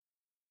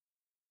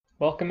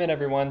Welcome in,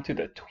 everyone, to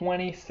the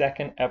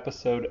 22nd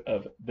episode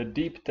of the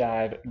Deep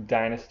Dive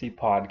Dynasty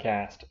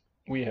podcast.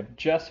 We have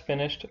just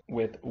finished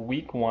with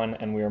week 1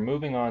 and we are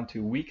moving on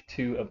to week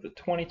 2 of the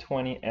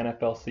 2020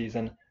 NFL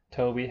season.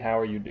 Toby, how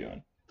are you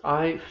doing?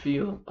 I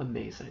feel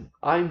amazing.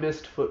 I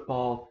missed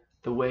football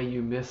the way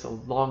you miss a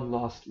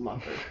long-lost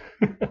lover.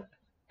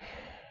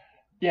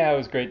 Yeah, it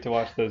was great to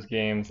watch those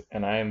games,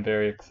 and I am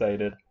very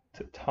excited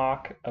to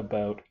talk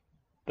about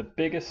the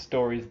biggest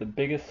stories, the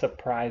biggest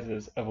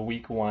surprises of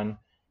week 1.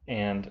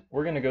 And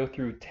we're going to go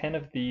through 10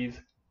 of these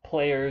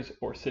players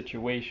or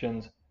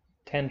situations,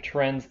 10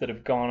 trends that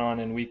have gone on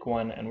in week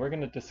 1, and we're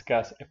going to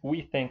discuss if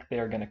we think they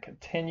are going to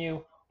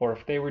continue or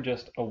if they were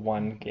just a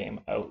one-game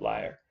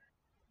outlier.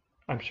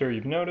 I'm sure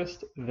you've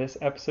noticed this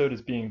episode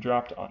is being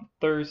dropped on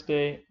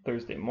Thursday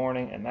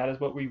morning, and that is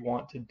what we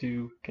want to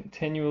do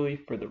continually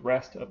for the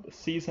rest of the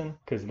season,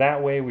 because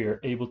that way we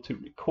are able to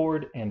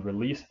record and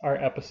release our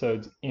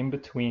episodes in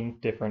between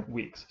different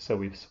weeks. So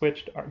we've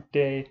switched our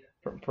day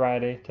from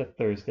Friday to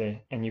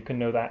Thursday, and you can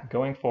know that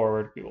going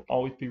forward, we will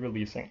always be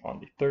releasing on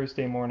the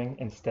Thursday morning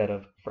instead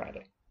of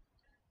Friday.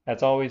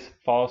 As always,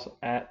 follow us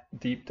at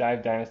Deep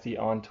Dive Dynasty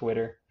on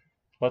Twitter.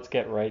 Let's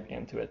get right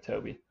into it,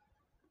 Toby.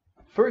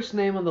 First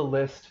name on the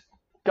list,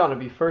 gotta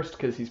be first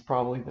because he's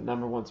probably the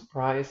number one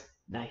surprise,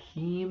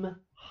 Nyheim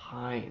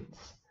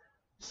Hines.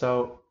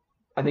 So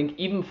I think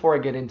even before I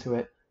get into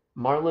it,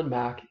 Marlon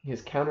Mack,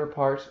 his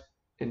counterpart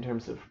in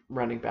terms of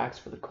running backs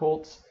for the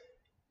Colts,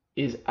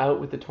 is out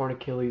with the torn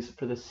Achilles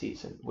for the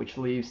season, which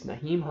leaves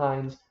Nyheim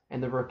Hines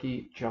and the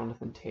rookie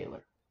Jonathan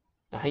Taylor.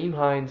 Nyheim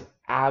Hines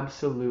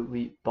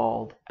absolutely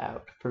balled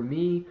out. For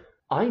me,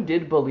 I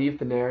did believe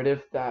the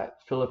narrative that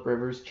Phillip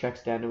Rivers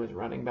checks down to his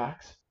running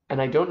backs. And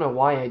I don't know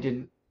why I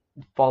didn't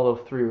follow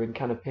through and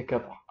kind of pick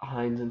up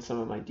Hines in some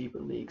of my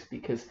deeper leagues,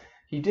 because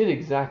he did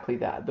exactly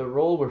that. The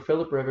role where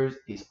Phillip Rivers,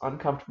 he's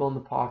uncomfortable in the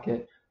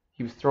pocket,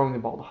 he was throwing the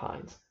ball to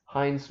Hines.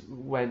 Hines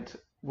went,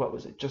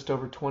 just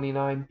over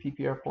 29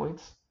 PPR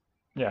points?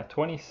 Yeah,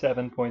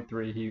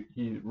 27.3.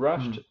 He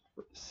rushed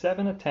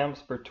 7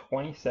 attempts for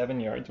 27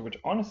 yards, which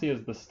honestly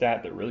is the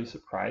stat that really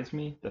surprised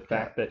me. The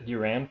fact that he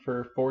ran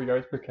for 4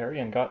 yards per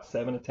carry and got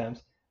 7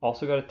 attempts,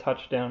 also got a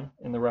touchdown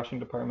in the rushing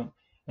department.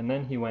 And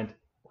then he went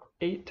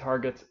 8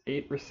 targets,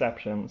 8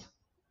 receptions,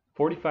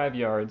 45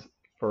 yards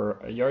for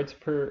a yards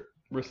per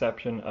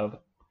reception of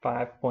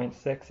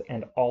 5.6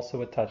 and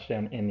also a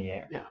touchdown in the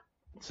air. Yeah.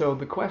 So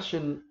the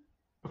question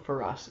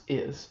for us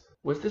is,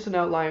 was this an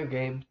outlier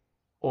game,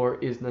 or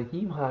is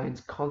Nyheim Hines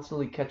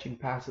constantly catching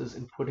passes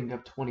and putting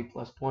up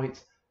 20-plus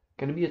points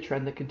going to be a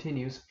trend that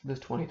continues for this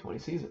 2020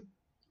 season?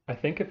 I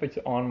think if it's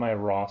on my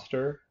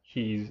roster,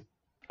 he's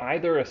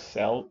either a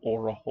sell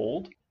or a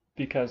hold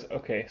because,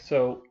 okay,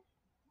 so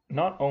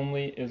not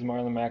only is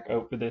Marlon Mack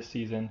out for this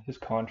season, his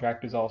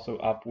contract is also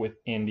up with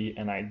Indy,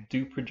 and I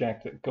do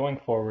project that going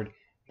forward,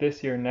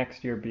 this year,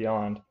 next year,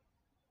 beyond,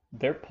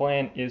 their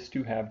plan is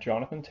to have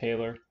Jonathan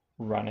Taylor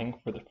running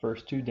for the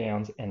first 2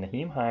 downs, and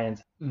Nyheim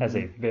Hines has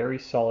a very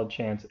solid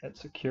chance at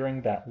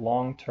securing that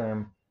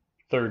long-term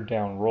 3rd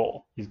down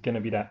role. He's going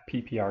to be that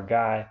PPR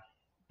guy,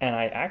 and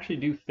I actually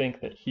do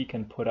think that he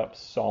can put up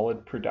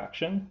solid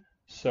production,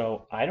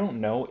 so I don't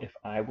know if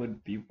I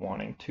would be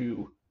wanting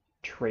to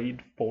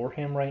trade for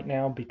him right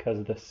now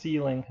because the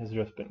ceiling has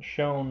just been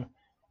shown.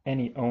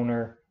 Any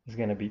owner is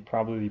going to be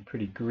probably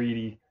pretty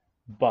greedy,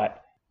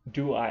 but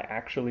do I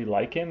actually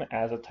like him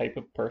as a type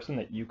of person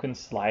that you can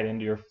slide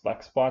into your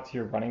flex spots,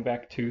 your running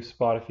back 2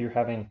 spot if you're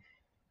having,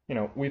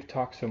 we've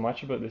talked so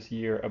much about this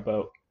year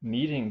about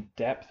needing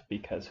depth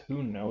because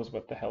who knows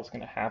what the hell's going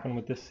to happen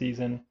with this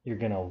season. You're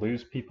going to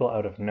lose people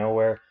out of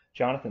nowhere.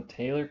 Jonathan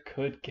Taylor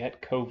could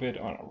get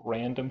COVID on a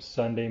random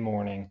Sunday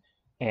morning,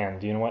 and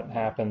do you know what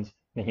happens?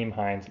 Nyheim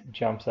Hines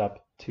jumps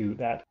up to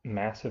that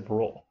massive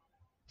role.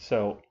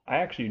 So I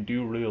actually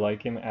do really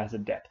like him as a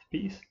depth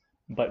piece,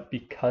 but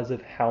because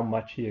of how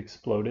much he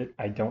exploded,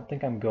 I don't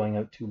think I'm going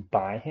out to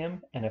buy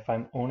him. And if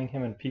I'm owning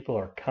him and people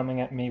are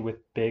coming at me with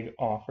big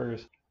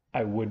offers,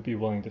 I would be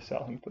willing to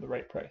sell him for the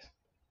right price.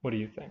 What do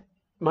you think?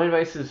 My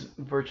advice is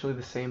virtually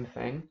the same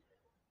thing.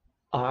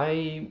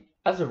 I,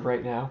 as of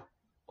right now,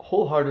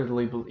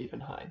 wholeheartedly believe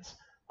in Hines.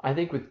 I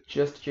think with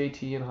just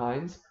JT and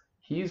Hines,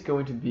 he's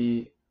going to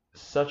be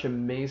such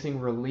amazing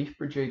relief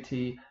for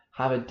JT,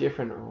 have a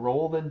different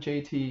role than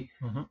JT,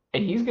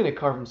 and he's going to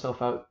carve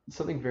himself out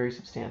something very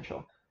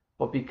substantial.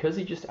 But because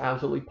he just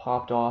absolutely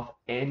popped off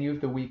and you have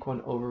the week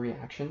 1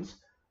 overreactions,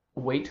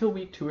 wait till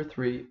week 2 or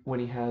 3 when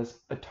he has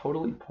a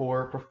totally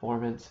poor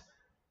performance.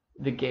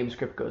 The game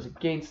script goes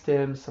against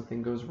him,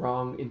 something goes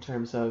wrong in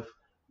terms of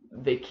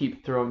they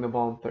keep throwing the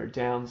ball on 3rd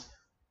downs.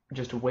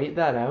 Just wait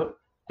that out,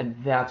 and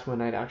that's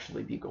when I'd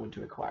actually be going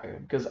to acquire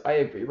him. Because I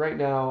agree, right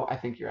now, I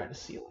think you're at a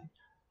ceiling.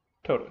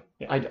 Totally.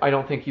 Yeah. I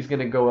don't think he's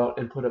going to go out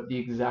and put up the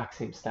exact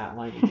same stat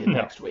line he did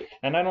next week.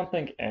 And I don't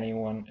think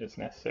anyone is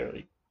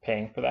necessarily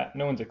paying for that.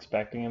 No one's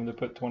expecting him to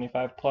put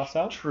 25 plus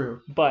out.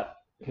 True. But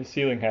his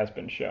ceiling has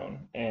been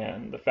shown,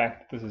 and the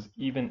fact that this is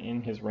even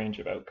in his range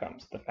of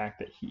outcomes, the fact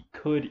that he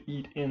could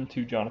eat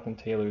into Jonathan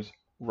Taylor's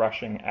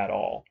rushing at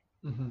all,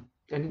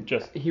 And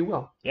just, he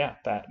will. yeah,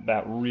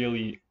 that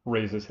really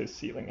raises his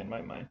ceiling in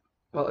my mind.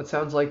 Well, it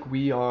sounds like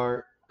we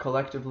are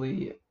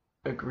collectively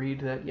agreed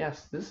that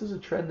yes, this is a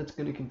trend that's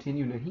going to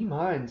continue. Naheem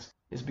Hines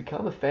has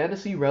become a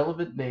fantasy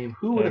relevant name.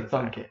 Who would have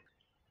thunk Exactly.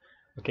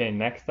 it? Okay,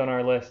 next on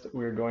our list,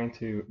 we're going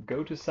to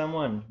go to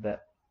someone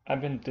that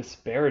I've been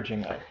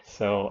disparaging of,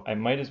 so I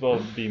might as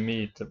well be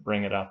me to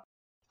bring it up.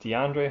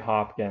 DeAndre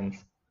Hopkins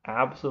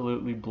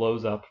absolutely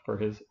blows up for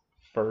his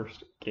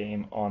first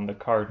game on the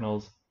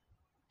Cardinals.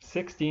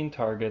 16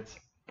 targets,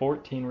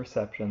 14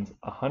 receptions,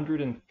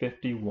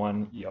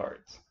 151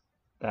 yards.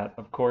 That,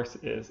 of course,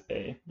 is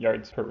a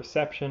yards per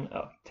reception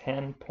of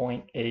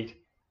 10.8,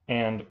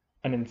 and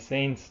an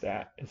insane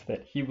stat is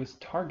that he was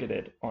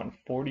targeted on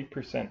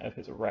 40% of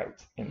his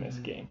routes in this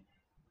Mhm. game.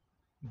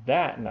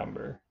 That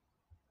number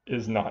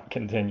is not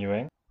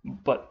continuing,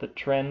 but the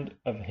trend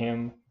of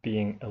him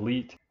being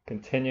elite,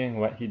 continuing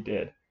what he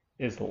did,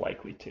 is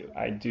likely to.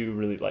 I do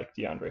really like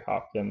DeAndre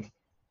Hopkins.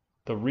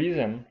 The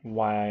reason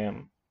why I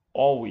am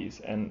always,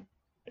 and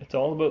it's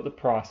all about the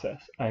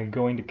process, I'm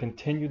going to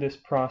continue this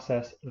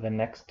process the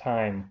next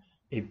time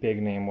a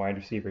big name wide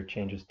receiver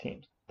changes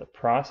teams. The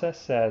process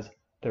says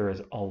there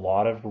is a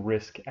lot of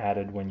risk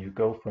added when you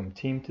go from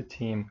team to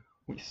team.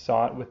 We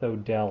saw it with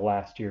Odell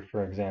last year,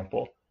 for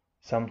example.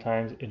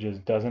 Sometimes it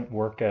just doesn't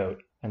work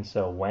out. And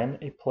so when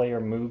a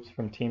player moves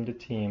from team to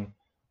team,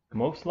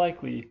 most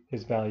likely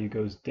his value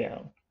goes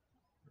down.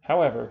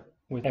 However,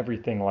 with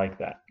everything like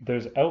that,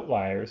 there's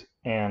outliers,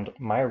 and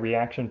my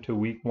reaction to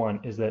week 1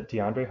 is that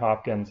DeAndre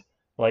Hopkins,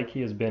 like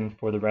he has been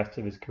for the rest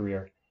of his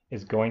career,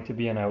 is going to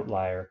be an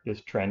outlier.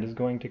 This trend is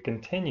going to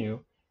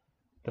continue.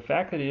 The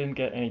fact that he didn't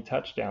get any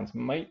touchdowns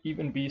might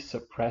even be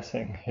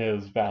suppressing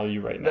his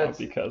value right now That's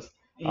because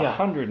yeah.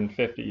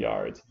 150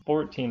 yards,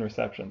 14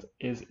 receptions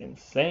is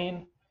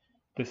insane.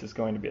 This is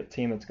going to be a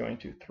team that's going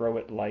to throw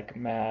it like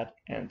mad,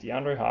 and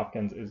DeAndre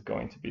Hopkins is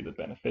going to be the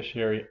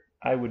beneficiary.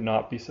 I would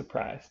not be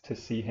surprised to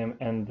see him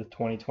end the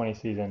 2020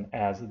 season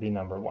as the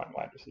number 1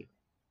 wide receiver.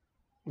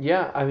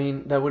 Yeah, I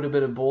mean, that would have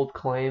been a bold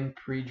claim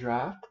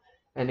pre-draft.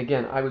 And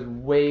again, I was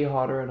way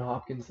hotter on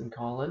Hopkins than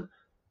Colin,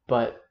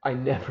 but I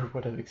never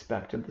would have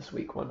expected this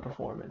week 1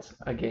 performance.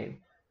 Again,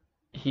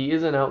 he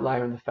is an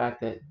outlier in the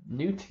fact that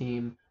new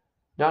team,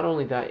 not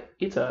only that,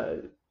 it's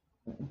a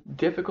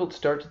difficult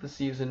start to the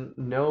season,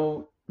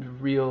 no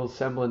real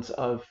semblance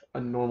of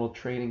a normal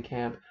training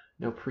camp,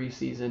 no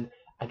preseason,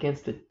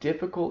 against a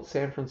difficult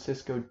San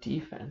Francisco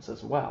defense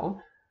as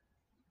well.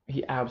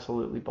 He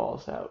absolutely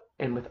balls out.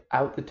 And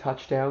without the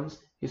touchdowns,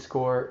 his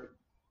score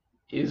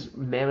is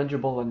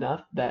manageable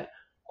enough that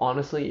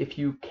honestly, if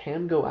you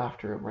can go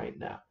after him right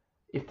now,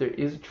 if there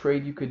is a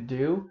trade you could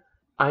do,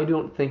 I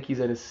don't think he's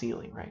at his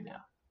ceiling right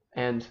now.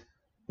 And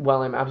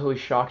while I'm absolutely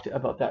shocked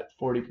about that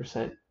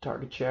 40%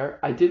 target share,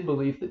 I did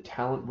believe that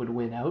talent would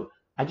win out.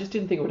 I just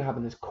didn't think it would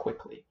happen this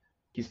quickly.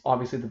 He's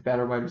obviously the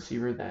better wide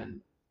receiver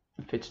than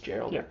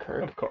Fitzgerald or Yeah,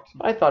 Kirk. of course.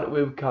 But I thought it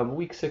would come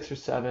week 6 or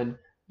 7.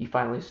 He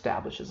finally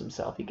establishes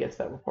himself. He gets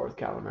that rapport with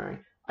Kyler Murray.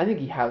 I think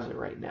he has it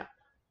right now.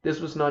 This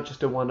was not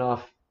just a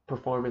one-off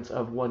performance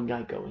of one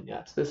guy going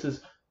nuts. This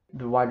is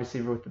the wide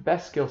receiver with the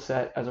best skill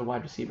set as a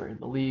wide receiver in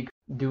the league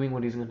doing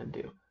what he's going to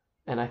do.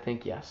 And I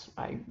think, yes,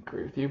 I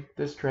agree with you.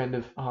 This trend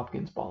of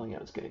Hopkins balling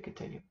out is going to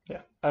continue.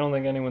 Yeah, I don't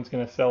think anyone's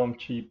going to sell him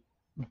cheap,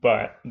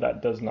 but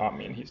that does not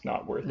mean he's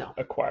not worth No,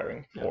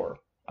 acquiring no. for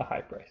a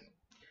high price.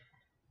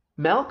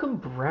 Malcolm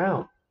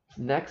Brown,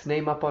 next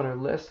name up on our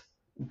list.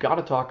 Got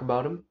to talk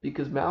about him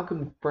because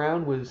Malcolm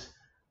Brown was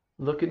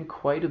looking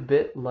quite a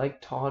bit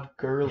like Todd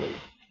Gurley.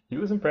 He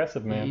was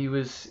impressive, man.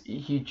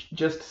 He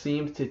just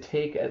seemed to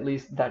take at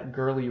least that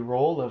Gurley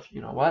role of,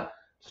 you know what,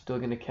 still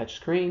gonna catch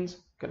screens,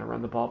 gonna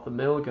run the ball up the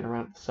middle, gonna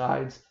run up the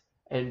sides,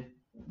 and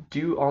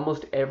do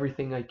almost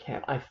everything I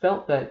can. I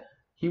felt that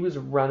he was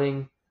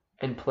running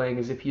and playing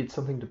as if he had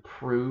something to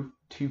prove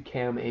to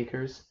Cam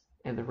Akers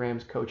and the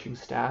Rams coaching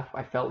staff.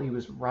 I felt he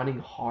was running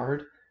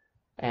hard,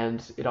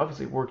 and it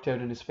obviously worked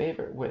out in his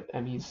favor.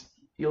 I mean,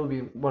 he'll be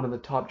one of the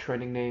top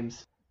trending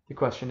names. The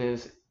question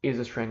is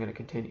this trend going to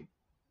continue?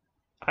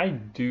 I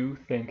do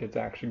think it's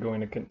actually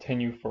going to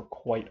continue for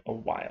quite a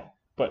while,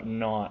 but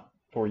not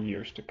for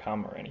years to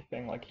come or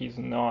anything. Like he's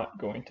not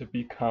going to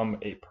become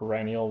a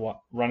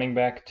perennial running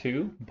back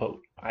 2, but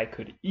I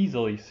could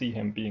easily see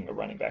him being a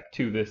running back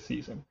 2 this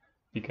season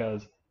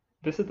because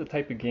this is the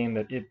type of game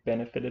that it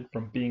benefited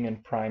from being in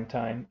prime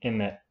time in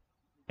that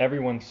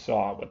everyone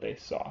saw what they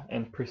saw,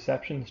 and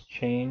perceptions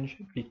change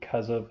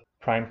because of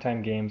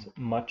primetime games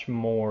much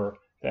more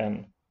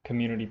than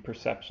community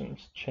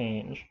perceptions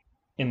change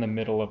in the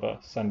middle of a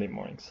Sunday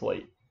morning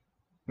slate.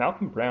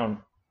 Malcolm Brown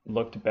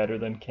looked better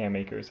than Cam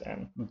Akers,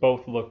 and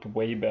both looked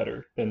way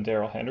better than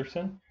Darrell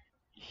Henderson.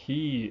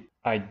 He,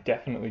 I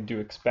definitely do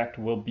expect,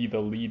 will be the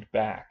lead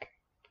back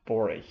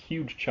for a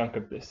huge chunk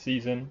of this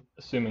season,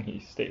 assuming he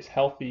stays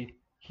healthy.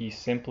 He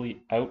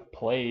simply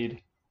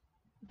outplayed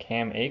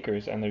Cam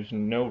Akers, and there's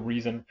no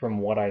reason from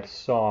what I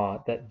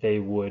saw that they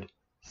would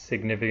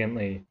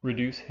significantly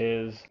reduce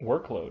his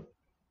workload.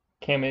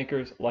 Cam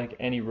Akers, like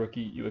any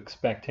rookie, you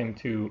expect him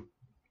to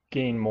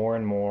gain more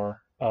and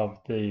more of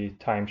the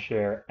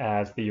timeshare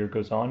as the year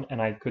goes on,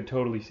 and I could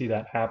totally see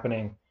that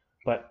happening.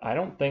 But I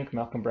don't think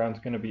Malcolm Brown's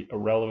going to be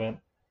irrelevant.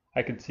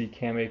 I could see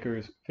Cam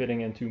Akers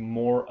fitting into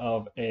more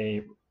of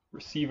a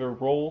receiver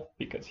role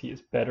because he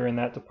is better in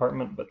that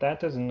department, but that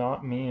does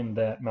not mean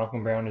that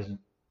Malcolm Brown is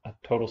a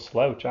total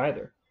slouch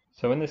either.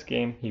 So in this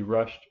game, he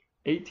rushed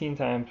 18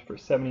 times for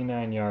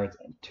 79 yards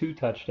and 2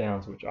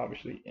 touchdowns, which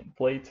obviously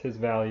inflates his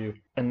value.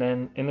 And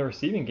then in the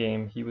receiving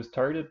game, he was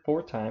targeted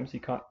 4 times. He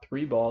caught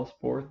 3 balls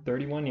for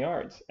 31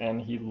 yards,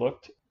 and he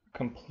looked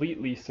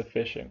completely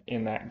sufficient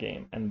in that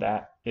game. And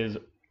that is,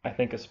 I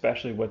think,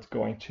 especially what's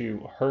going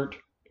to hurt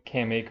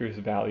Cam Akers'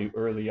 value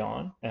early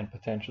on and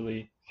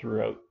potentially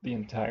throughout the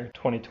entire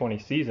 2020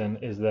 season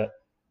is that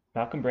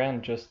Malcolm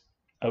Brown just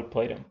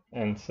outplayed him.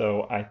 And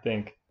so I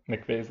think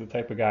McVay is the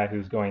type of guy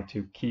who's going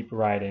to keep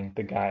riding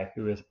the guy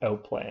who is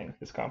outplaying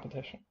his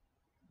competition.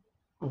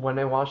 When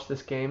I watched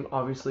this game,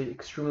 obviously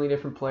extremely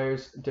different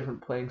players,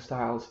 different playing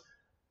styles.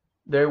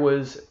 There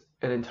was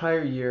an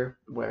entire year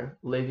where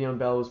Le'Veon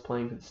Bell was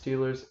playing for the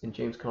Steelers and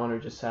James Conner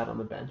just sat on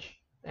the bench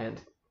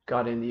and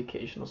got in the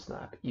occasional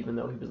snap, even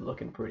though he was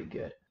looking pretty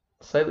good.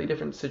 Slightly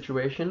different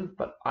situation,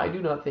 but I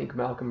do not think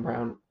Malcolm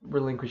Brown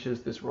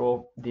relinquishes this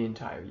role the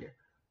entire year.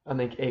 I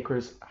think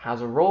Akers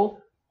has a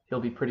role. He'll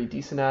be pretty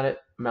decent at it.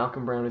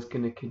 Malcolm Brown is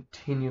going to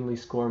continually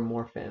score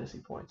more fantasy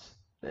points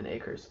than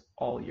Akers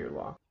all year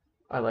long.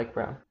 I like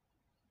Brown.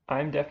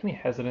 I'm definitely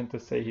hesitant to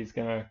say he's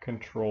going to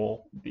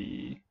control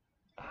the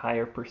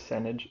higher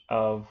percentage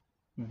of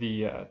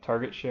the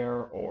target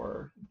share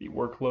or the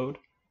workload.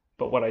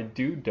 But what I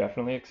do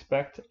definitely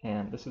expect,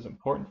 and this is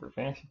important for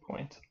fantasy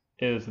points,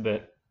 is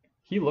that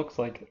he looks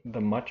like the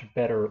much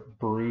better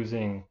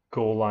bruising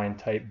goal line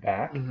type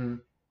back. Mm-hmm.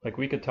 Like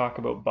we could talk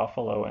about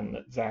Buffalo and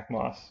that Zach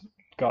Moss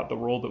got the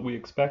role that we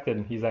expected,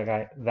 and he's that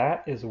guy.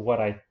 That is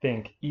what I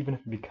think, even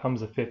if it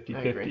becomes a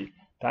 50-50,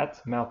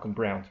 that's Malcolm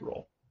Brown's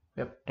role.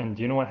 Yep. And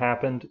do you know what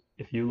happened?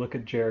 If you look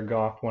at Jared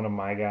Goff, one of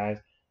my guys,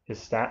 his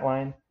stat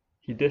line,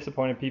 he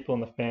disappointed people in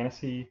the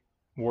fantasy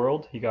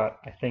world. He got,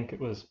 I think it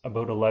was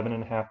about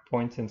 11.5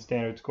 points in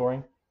standard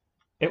scoring.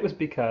 It was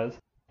because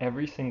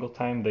every single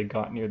time they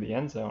got near the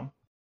end zone,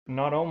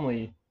 not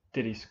only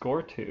did he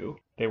score 2,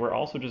 they were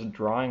also just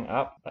drawing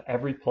up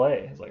every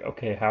play. It's like,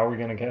 okay, how are we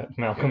going to get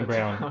Malcolm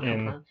Brown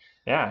in?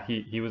 Yeah,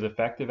 he was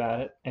effective at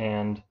it,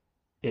 and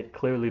it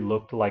clearly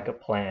looked like a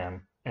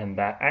plan. And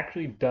that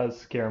actually does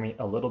scare me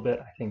a little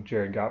bit. I think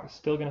Jared Goff is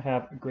still going to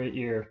have a great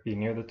year, be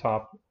near the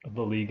top of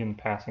the league in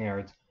passing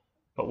yards.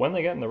 But when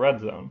they get in the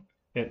red zone,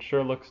 it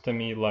sure looks to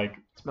me like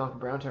it's Malcolm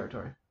Brown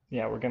territory.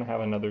 Yeah, we're going to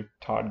have another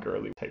Todd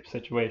Gurley type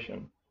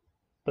situation.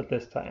 But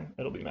this time,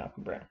 it'll be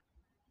Malcolm Brown.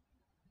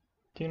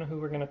 Do you know who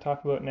we're going to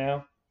talk about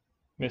now?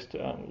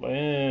 Mr.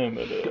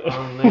 Unlimited.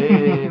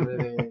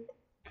 Unlimited.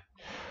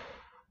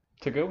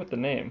 To go with the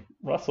name,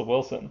 Russell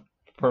Wilson,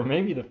 for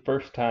maybe the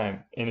first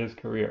time in his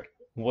career,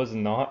 was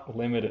not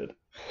limited.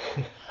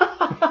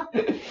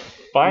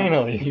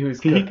 Finally,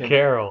 Pete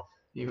Carroll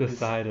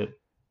decided,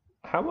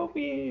 how about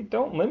we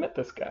don't limit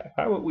this guy?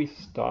 How about we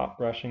stop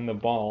rushing the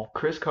ball?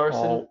 Chris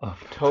Carson,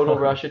 total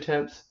rush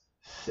attempts,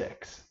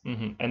 6.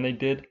 Mm-hmm. And they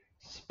did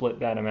split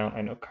that amount.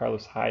 I know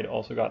Carlos Hyde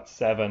also got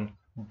 7,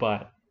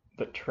 but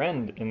the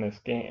trend in this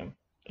game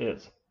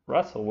is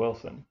Russell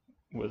Wilson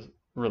was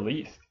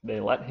released. They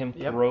let him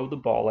throw the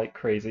ball like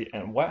crazy,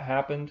 and what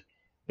happened?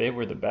 They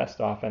were the best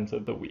offense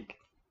of the week.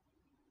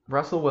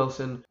 Russell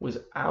Wilson was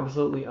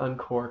absolutely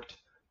uncorked.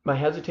 My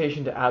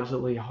hesitation to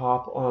absolutely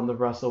hop on the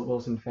Russell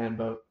Wilson fan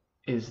boat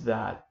is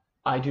that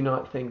I do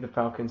not think the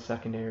Falcons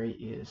secondary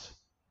is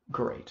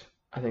great.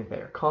 I think they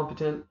are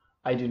competent.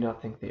 I do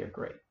not think they are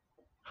great.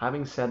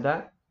 Having said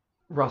that,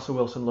 Russell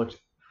Wilson looked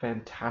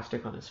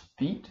fantastic on his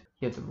feet.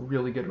 He had some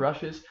really good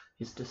rushes.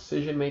 His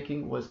decision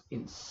making was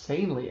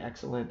insanely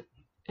excellent.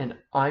 And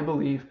I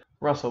believe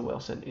Russell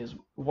Wilson is,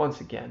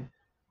 once again,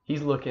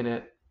 he's looking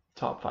at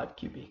top 5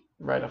 QB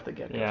right off the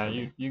get-go. Yeah,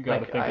 you got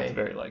to think it's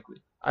very likely.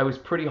 I was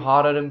pretty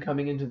hot at him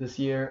coming into this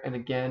year. And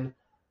again,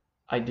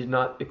 I did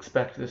not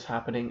expect this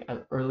happening as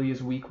early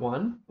as week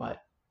 1,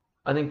 but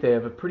I think they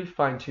have a pretty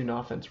fine-tuned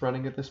offense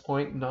running at this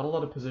point. Not a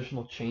lot of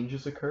positional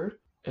changes occurred.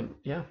 And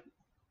yeah,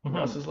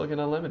 Russ is looking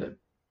unlimited.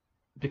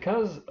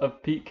 Because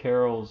of Pete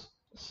Carroll's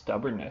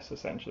stubbornness,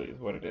 essentially, is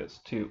what it is,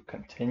 to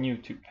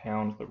continue to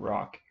pound the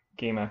rock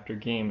game after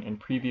game in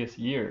previous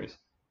years,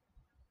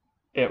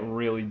 it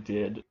really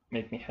did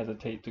make me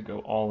hesitate to go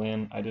all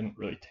in. I didn't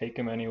really take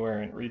him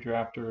anywhere in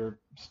redraft or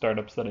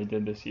startups that I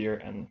did this year,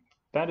 and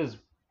that is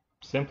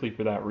simply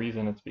for that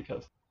reason. It's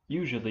because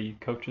usually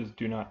coaches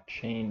do not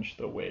change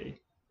the way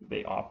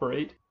they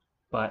operate,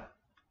 but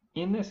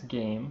in this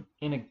game,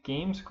 in a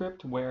game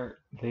script where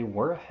they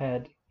were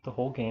ahead the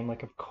whole game,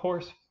 like of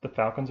course the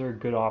Falcons are a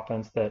good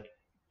offense that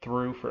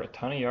threw for a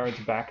ton of yards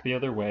back the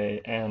other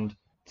way, and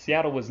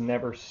Seattle was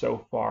never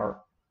so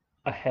far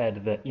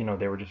ahead that, you know,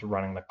 they were just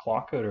running the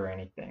clock out or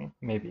anything,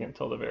 maybe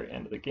until the very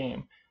end of the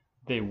game.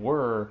 They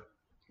were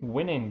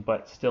winning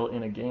but still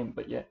in a game,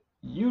 but yet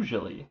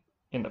usually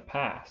in the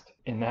past,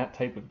 in that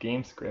type of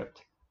game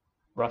script,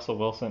 Russell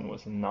Wilson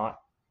was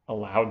not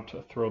allowed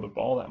to throw the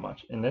ball that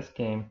much. In this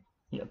game,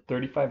 he had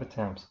 35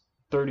 attempts,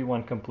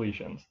 31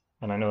 completions.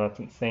 And I know that's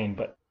insane,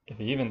 but if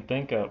you even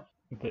think of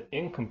the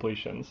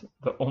incompletions,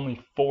 the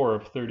only 4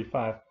 of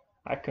 35,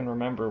 I can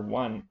remember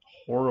one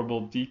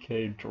horrible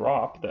DK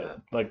drop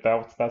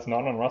that's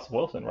not on Russell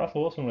Wilson.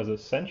 Russell Wilson was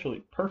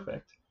essentially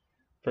perfect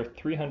for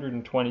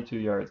 322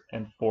 yards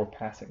and 4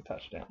 passing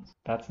touchdowns.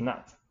 That's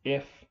nuts.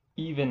 If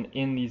even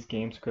in these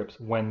game scripts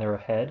when they're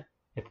ahead,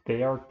 if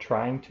they are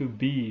trying to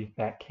be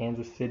that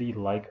Kansas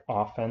City-like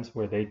offense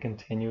where they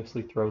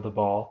continuously throw the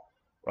ball,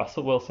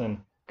 Russell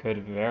Wilson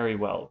could very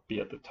well be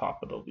at the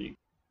top of the league.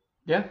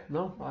 Yeah,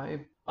 no,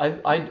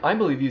 I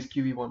believe he's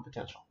QB1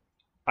 potential.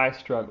 I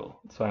struggle,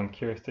 so I'm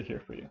curious to hear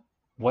from you.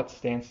 What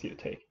stance do you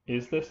take?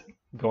 Is this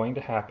going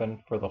to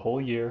happen for the whole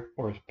year,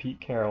 or is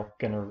Pete Carroll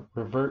going to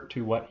revert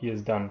to what he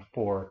has done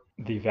for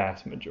the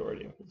vast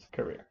majority of his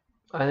career?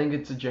 I think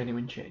it's a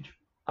genuine change.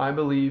 I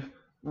believe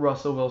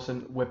Russell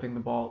Wilson whipping the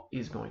ball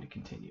is going to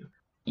continue.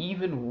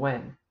 Even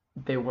when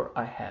they were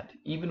ahead,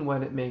 even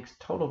when it makes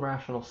total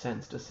rational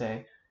sense to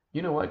say,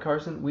 you know what,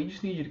 Carson, we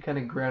just need you to kind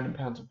of ground and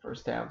pound some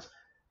first downs.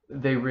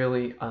 They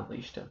really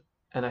unleashed him.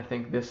 And I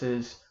think this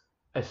is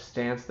a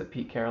stance that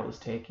Pete Carroll is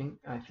taking.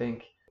 I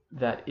think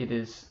that it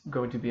is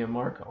going to be a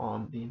mark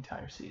on the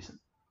entire season.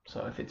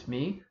 So if it's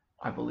me,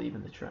 I believe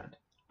in the trend.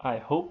 I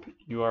hope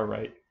you are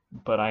right,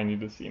 but I need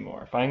to see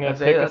more. If I'm going to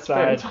pick a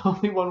side, it's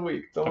only 1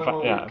 week.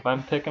 If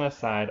I'm picking a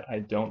side, I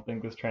don't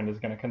think this trend is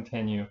going to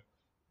continue.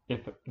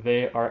 If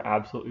they are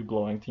absolutely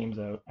blowing teams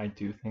out, I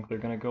do think they're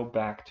going to go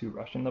back to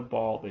rushing the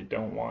ball. They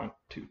don't want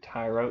to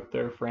tire out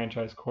their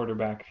franchise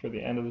quarterback for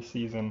the end of the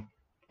season.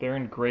 They're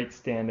in great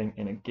standing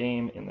in a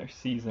game in their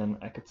season.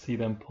 I could see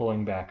them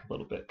pulling back a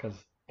little bit because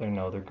they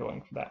know they're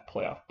going for that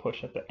playoff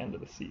push at the end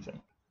of the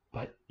season.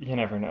 But you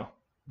never know.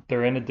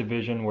 They're in a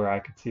division where I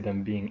could see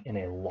them being in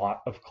a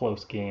lot of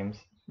close games.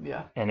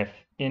 Yeah. And if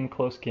in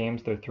close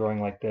games they're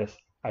throwing like this,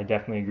 I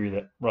definitely agree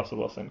that Russell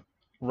Wilson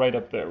right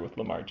up there with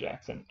Lamar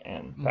Jackson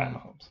and Pat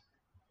Mahomes.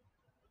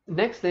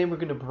 Next name we're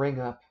going to bring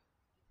up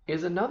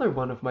is another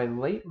one of my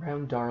late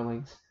round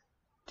darlings,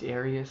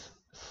 Darius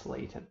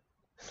Slayton.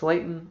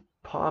 Slayton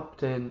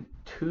popped in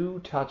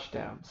 2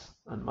 touchdowns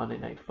on Monday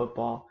Night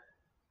Football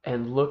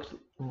and looked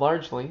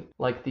largely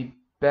like the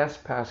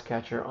best pass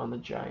catcher on the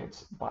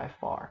Giants by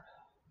far.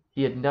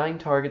 He had 9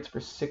 targets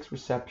for 6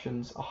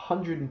 receptions,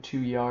 102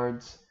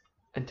 yards,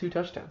 and 2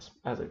 touchdowns,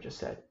 as I've just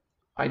said.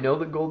 I know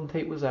that Golden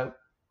Tate was out,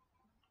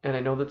 and I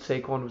know that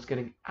Saquon was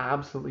getting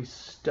absolutely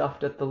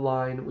stuffed at the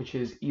line, which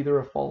is either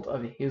a fault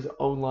of his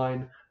own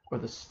line or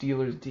the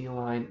Steelers'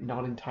 D-line,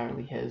 not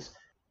entirely his.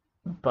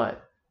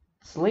 But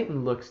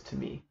Slayton looks to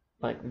me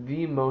like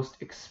the most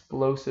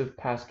explosive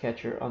pass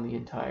catcher on the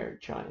entire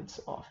Giants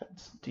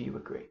offense. Do you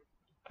agree?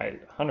 I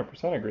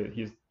 100% agree that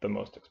he's the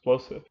most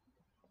explosive.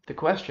 The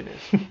question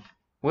is,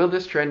 will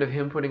this trend of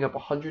him putting up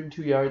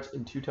 102 yards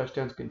and 2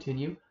 touchdowns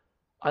continue?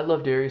 I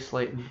love Darius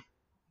Slayton,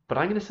 but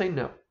I'm going to say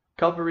no.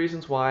 Couple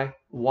reasons why.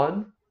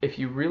 One, if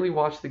you really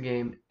watch the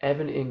game,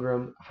 Evan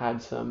Ingram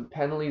had some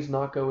penalties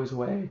not go his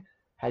way,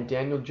 had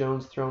Daniel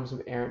Jones thrown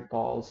some errant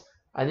balls.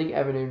 I think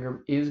Evan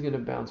Ingram is going to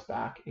bounce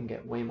back and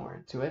get way more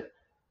into it.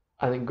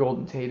 I think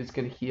Golden Tate is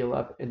going to heal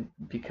up and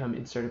become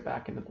inserted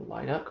back into the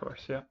lineup. Of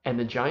course, yeah. And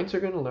the Giants are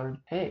going to learn,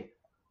 hey,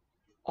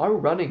 our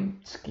running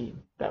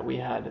scheme that we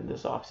had in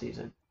this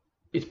offseason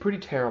is pretty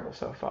terrible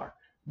so far.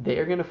 They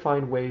are going to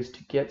find ways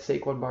to get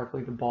Saquon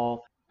Barkley the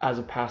ball as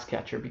a pass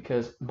catcher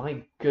because,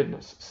 my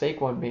goodness,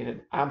 Saquon made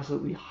an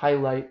absolutely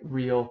highlight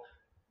reel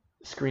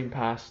screen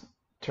pass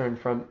turn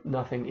from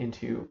nothing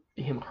into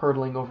him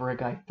hurdling over a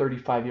guy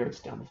 35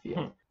 yards down the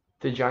field.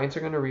 The Giants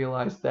are going to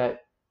realize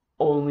that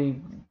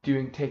only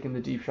taking the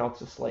deep shots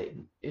to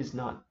Slayton is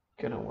not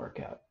going to work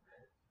out.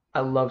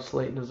 I love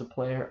Slayton as a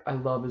player. I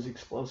love his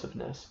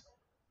explosiveness.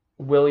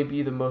 Will he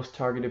be the most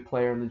targeted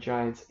player in the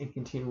Giants and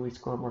continually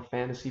score more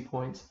fantasy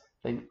points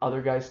than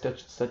other guys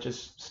such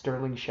as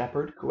Sterling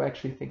Shepard, who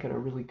actually think had a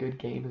really good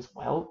game as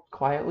well,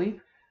 quietly?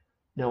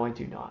 No, I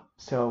do not.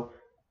 So,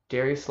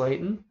 Darius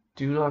Slayton,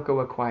 do not go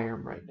acquire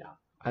him right now.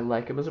 I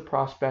like him as a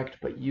prospect,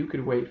 but you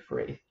could wait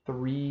for a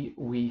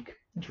 3-week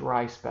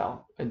dry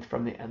spell and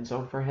from the end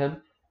zone for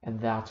him, and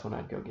that's when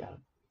I'd go get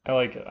him. I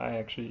like it.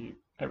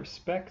 I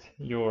respect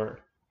your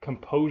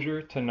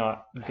composure to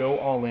not go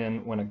all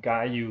in when a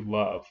guy you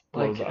love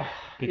blows up.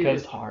 Because it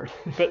is hard.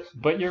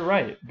 but you're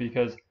right,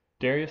 because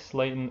Darius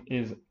Slayton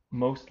is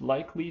most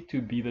likely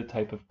to be the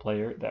type of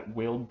player that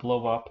will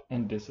blow up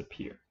and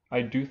disappear.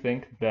 I do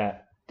think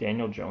that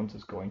Daniel Jones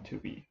is going to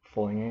be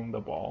flinging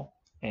the ball,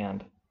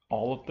 and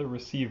all of the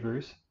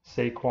receivers,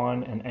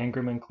 Saquon and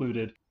Ingram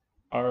included,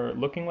 are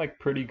looking like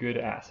pretty good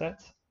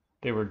assets.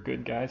 They were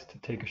good guys to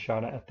take a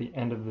shot at the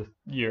end of the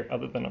year,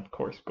 other than, of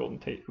course, Golden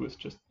Tate, who was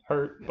just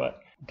hurt.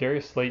 But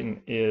Darius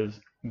Slayton is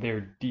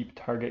their deep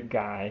target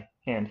guy,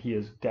 and he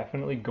is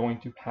definitely going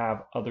to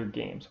have other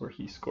games where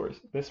he scores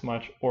this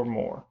much or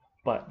more.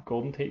 But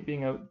Golden Tate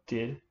being out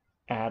did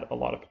add a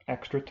lot of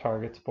extra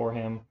targets for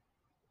him.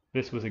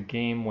 This was a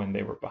game when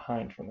they were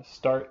behind from the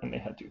start, and they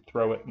had to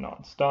throw it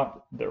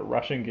nonstop. Their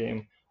rushing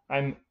game,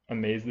 I'm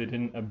amazed they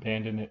didn't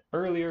abandon it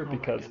earlier Oh my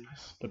because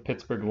goodness. the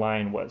Pittsburgh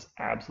line was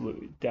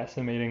absolutely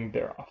decimating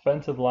their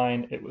offensive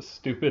line. It was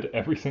stupid.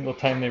 Every single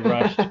time they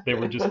rushed, they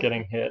were just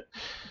getting hit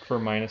for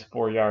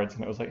 -4 yards.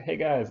 And it was like, hey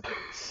guys,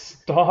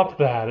 stop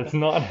that. It's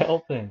not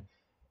helping.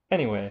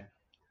 Anyway,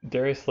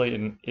 Darius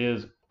Slayton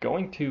is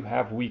going to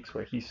have weeks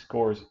where he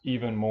scores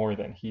even more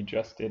than he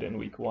just did in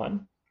week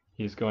one.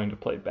 He's going to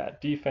play bad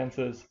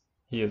defenses.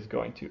 He is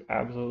going to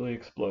absolutely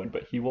explode,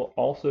 but he will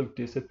also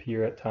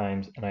disappear at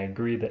times. And I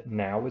agree that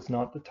now is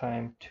not the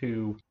time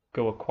to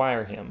go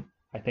acquire him.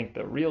 I think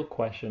the real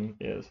question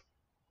is,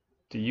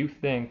 do you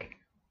think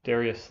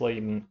Darius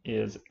Slayton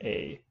is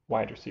a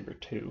wide receiver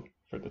 2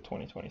 for the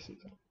 2020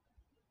 season?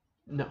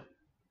 No.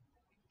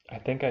 I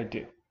think I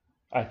do.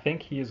 I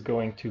think he is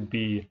going to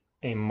be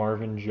a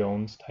Marvin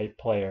Jones type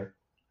player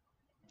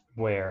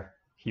where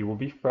he will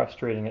be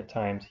frustrating at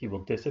times, he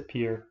will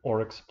disappear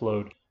or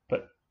explode,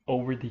 but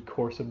over the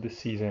course of the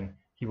season,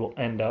 he will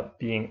end up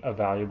being a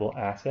valuable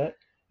asset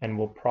and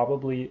will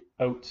probably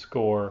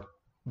outscore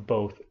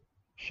both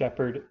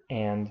Shepard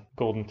and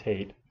Golden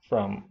Tate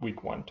from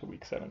week 1 to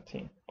week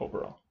 17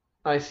 overall.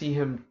 I see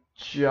him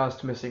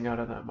just missing out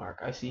on that mark.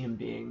 I see him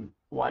being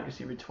wide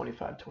receiver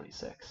 25,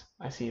 26.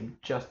 I see him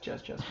just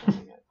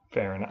missing it.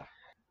 Fair enough.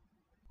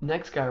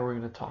 Next guy we're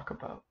going to talk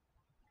about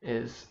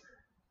is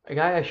a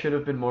guy I should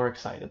have been more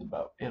excited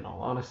about, in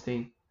all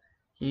honesty.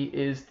 He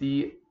is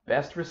the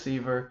best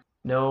receiver.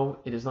 No,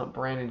 it is not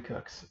Brandin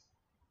Cooks.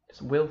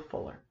 It's Will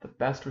Fuller, the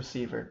best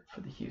receiver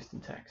for the Houston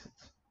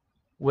Texans.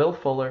 Will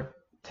Fuller,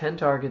 10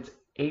 targets,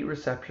 8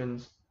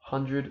 receptions,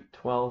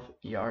 112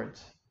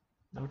 yards.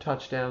 No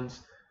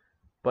touchdowns,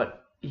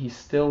 but he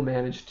still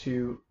managed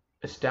to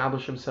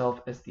establish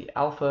himself as the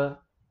alpha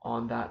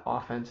on that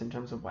offense in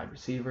terms of wide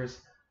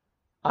receivers.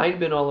 I've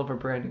been all over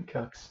Brandin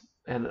Cooks,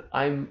 and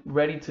I'm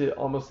ready to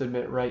almost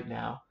admit right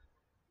now,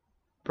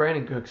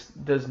 Brandin Cooks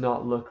does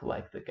not look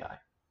like the guy.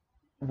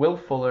 Will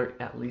Fuller,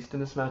 at least in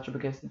this matchup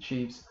against the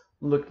Chiefs,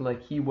 looked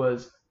like he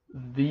was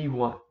the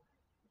one.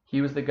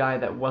 He was the guy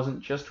that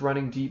wasn't just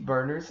running deep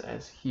burners,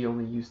 as he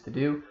only used to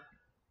do.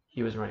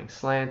 He was running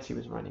slants, he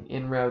was running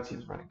in routes, he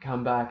was running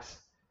comebacks.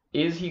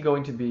 Is he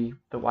going to be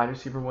the wide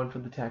receiver 1 for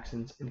the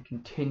Texans and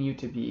continue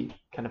to be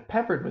kind of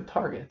peppered with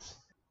targets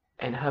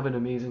and have an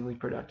amazingly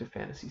productive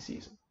fantasy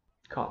season?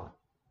 Colin.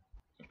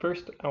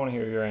 First, I want to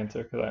hear your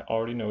answer because I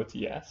already know it's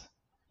yes.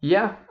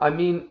 Yeah, I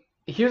mean,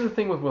 here's the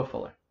thing with Will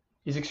Fuller.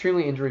 He's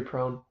extremely injury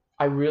prone.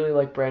 I really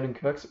like Brandin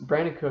Cooks.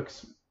 Brandin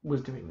Cooks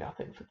was doing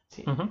nothing for the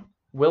team. Mm-hmm.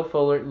 Will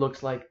Fuller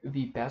looks like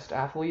the best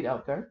athlete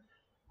out there.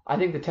 I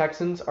think the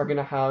Texans are going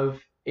to have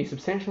a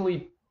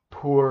substantially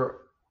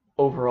poor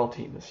overall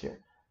team this year.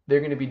 They're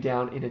going to be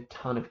down in a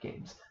ton of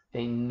games.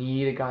 They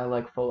need a guy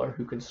like Fuller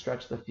who can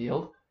stretch the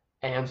field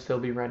and still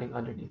be running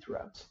underneath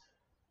routes.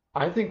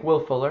 I think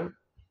Will Fuller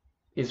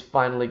is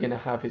finally going to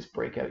have his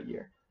breakout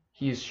year.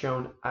 He has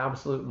shown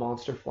absolute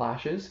monster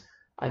flashes.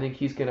 I think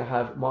he's going to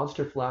have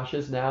monster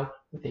flashes now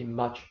with a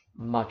much,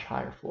 much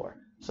higher floor.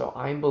 So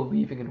I'm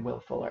believing in Will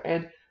Fuller.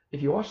 And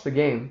if you watch the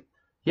game,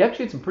 he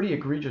actually had some pretty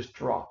egregious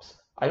drops.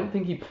 I don't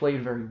think he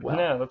played very well.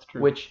 No, that's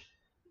true. Which,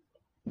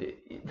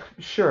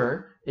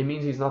 sure, it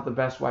means he's not the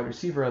best wide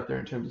receiver out there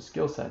in terms of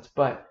skill sets,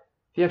 but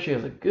if he actually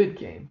has a good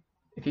game,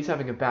 if he's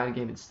having a bad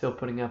game and still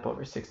putting up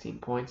over 16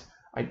 points,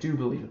 I do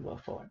believe in Will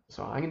Fuller.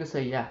 So I'm going to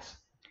say yes.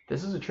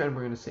 This is a trend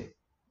we're going to see.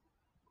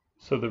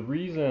 So the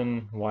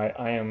reason why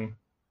I am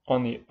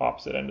on the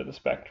opposite end of the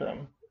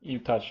spectrum, you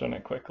touched on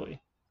it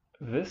quickly.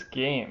 This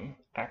game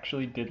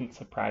actually didn't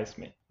surprise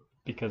me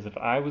because if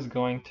I was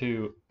going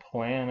to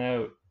plan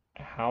out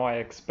how I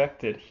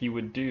expected he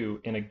would do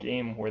in a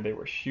game where they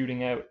were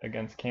shooting out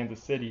against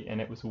Kansas City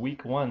and it was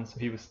week 1, so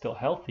he was still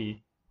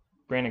healthy,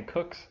 Brandin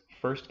Cooks'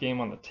 first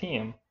game on the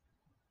team,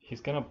 he's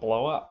going to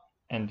blow up.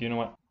 And you know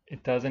what?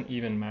 It doesn't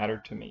even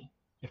matter to me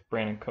if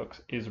Brandin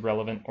Cooks is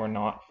relevant or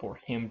not for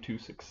him to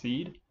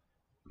succeed,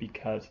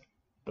 because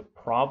the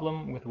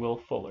problem with Will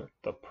Fuller,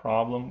 the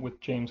problem with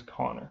James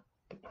Conner,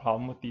 the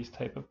problem with these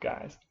type of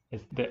guys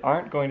is they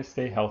aren't going to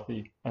stay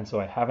healthy, and so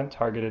I haven't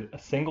targeted a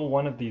single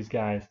one of these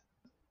guys.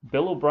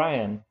 Bill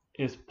O'Brien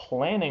is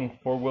planning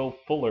for Will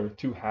Fuller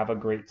to have a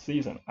great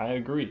season. I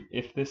agree.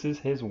 If this is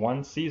his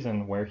one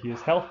season where he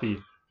is healthy,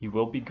 he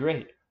will be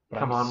great. But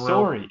Come I'm on, Will.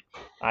 sorry.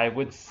 I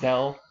would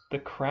sell the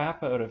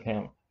crap out of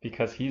him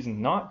because he's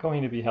not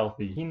going to be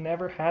healthy. He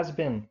never has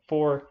been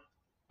for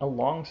a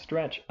long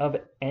stretch of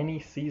any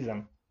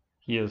season.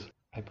 He is,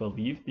 I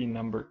believe, the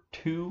number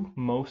 2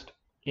 most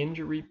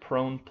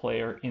injury-prone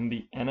player in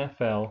the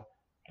NFL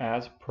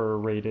as per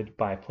rated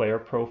by Player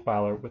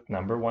Profiler, with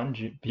number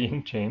 1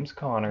 being James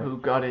Conner, Who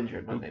got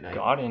injured Monday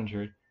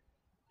night.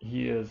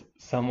 He is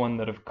someone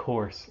that, of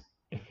course,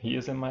 if he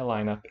is in my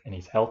lineup and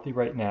he's healthy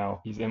right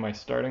now, he's in my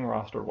starting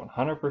roster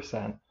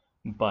 100%,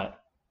 but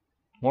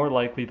more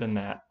likely than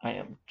that, I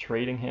am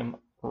trading him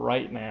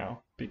right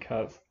now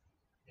because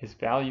his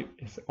value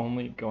is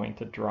only going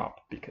to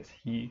drop because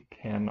he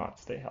cannot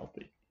stay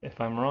healthy. If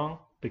I'm wrong,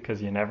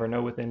 because you never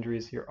know with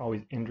injuries, you're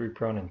always injury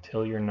prone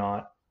until you're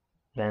not,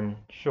 then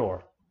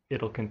sure,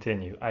 it'll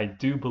continue. I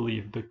do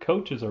believe the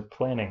coaches are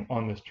planning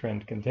on this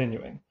trend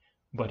continuing,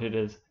 but it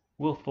is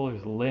Will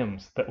Fuller's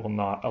limbs that will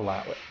not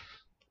allow it.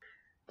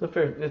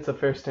 It's a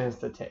fair stance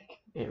to take.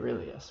 It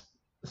really is.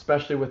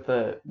 Especially with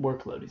the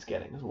workload he's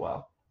getting as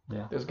well.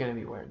 Yeah. There's going to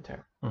be wear and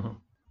tear. Mhm.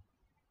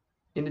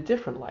 In a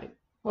different light,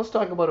 let's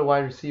talk about a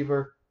wide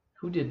receiver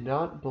who did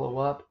not blow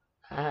up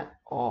at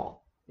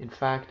all. In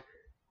fact,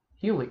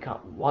 he only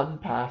caught one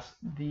pass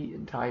the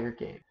entire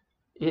game.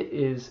 It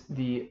is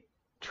the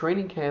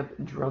training camp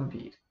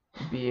drumbeat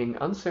being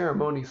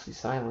unceremoniously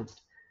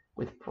silenced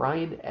with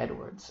Bryan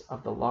Edwards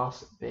of the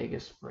Las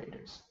Vegas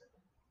Raiders.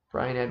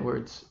 Bryan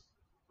Edwards,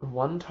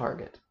 1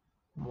 target,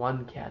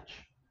 1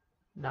 catch,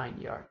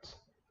 9 yards.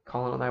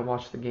 Colin and I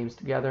watched the games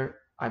together.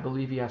 I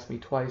believe he asked me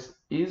twice,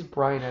 is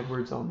Bryan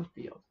Edwards on the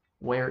field?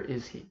 Where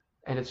is he?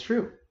 And it's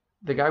true.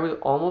 The guy was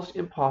almost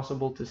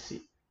impossible to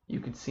see. You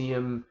could see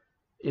him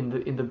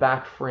in the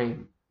back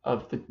frame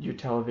of your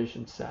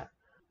television set.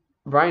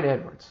 Bryan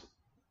Edwards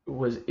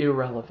was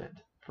irrelevant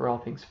for all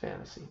things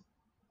fantasy.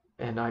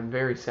 And I'm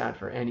very sad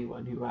for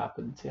anyone who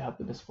happened to have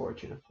the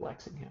misfortune of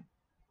flexing him.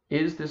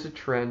 Is this a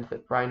trend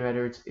that Bryan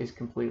Edwards is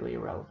completely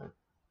irrelevant?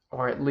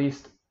 Or at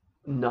least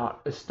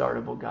not a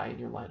startable guy in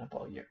your lineup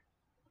all year?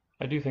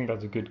 I do think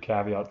that's a good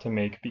caveat to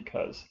make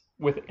because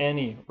with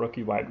any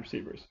rookie wide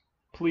receivers,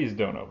 please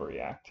don't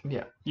overreact.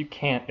 Yeah. You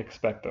can't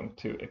expect them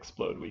to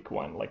explode week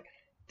 1. Like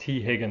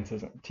T. Higgins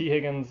isn't. T.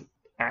 Higgins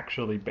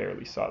actually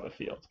barely saw the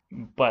field.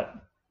 But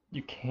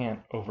you can't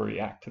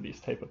overreact to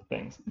these type of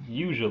things.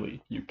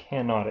 Usually, you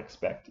cannot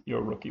expect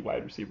your rookie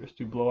wide receivers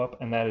to blow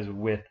up, and that is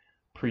with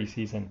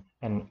preseason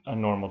and a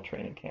normal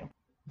training camp.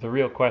 The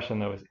real question,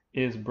 though,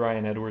 is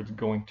Bryan Edwards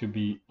going to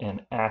be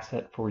an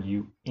asset for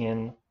you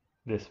in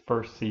this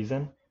first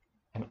season?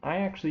 And I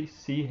actually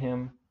see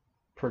him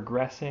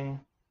progressing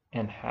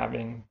and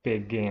having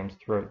big games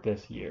throughout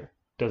this year.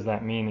 Does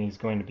that mean he's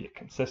going to be a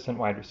consistent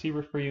wide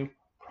receiver for you?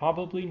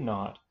 Probably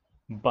not.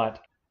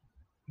 But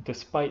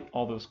despite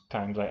all those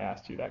times I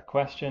asked you that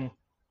question,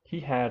 he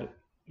had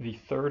the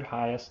 3rd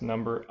highest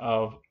number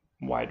of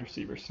wide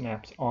receiver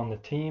snaps on the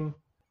team.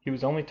 He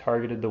was only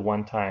targeted the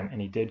 1 time, and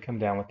he did come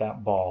down with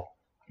that ball.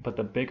 But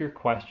the bigger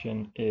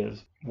question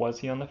is, was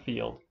he on the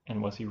field,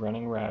 and was he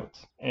running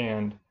routes?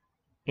 And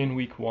in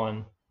week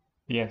 1,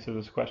 the answer to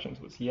those questions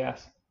was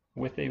yes.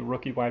 With a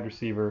rookie wide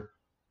receiver,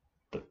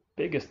 the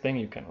biggest thing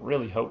you can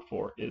really hope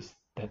for is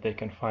that they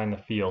can find the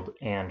field.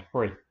 And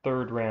for a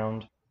 3rd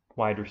round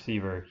wide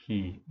receiver,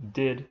 he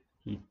did.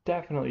 He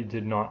definitely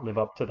did not live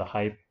up to the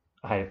hype.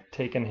 I have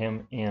taken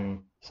him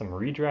in some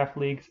redraft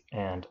leagues,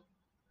 and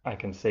I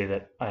can say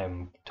that I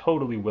am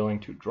totally willing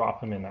to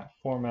drop him in that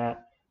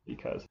format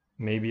because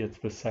maybe it's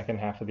the second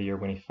half of the year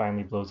when he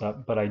finally blows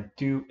up. But I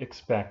do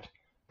expect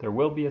there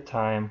will be a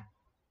time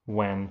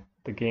when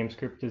the game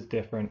script is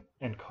different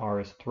and Carr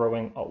is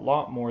throwing a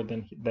lot more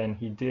than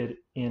he did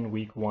in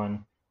week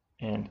 1.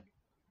 And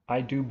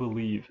I do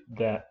believe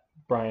that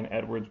Bryan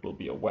Edwards will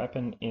be a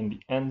weapon in the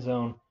end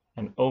zone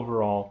and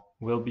overall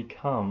will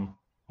become,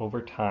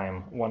 over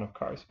time, one of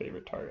Carr's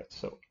favorite targets.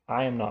 So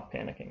I am not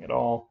panicking at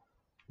all.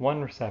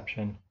 1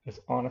 reception is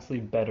honestly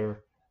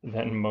better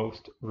than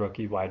most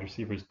rookie wide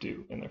receivers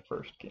do in their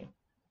first game.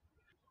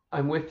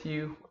 I'm with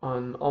you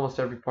on almost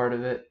every part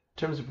of it. In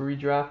terms of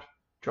redraft,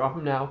 drop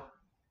him now.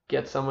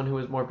 Get someone who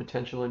has more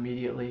potential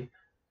immediately.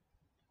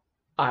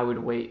 I would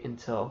wait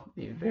until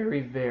the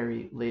very,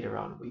 very later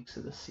on weeks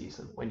of the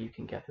season when you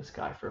can get this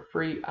guy for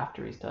free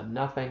after he's done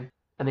nothing.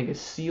 I think a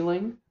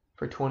ceiling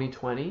for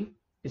 2020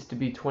 is to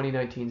be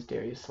 2019's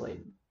Darius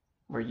Slayton,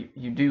 where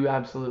you do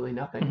absolutely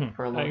nothing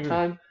for a long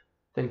time.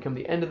 Then come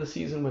the end of the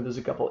season where there's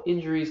a couple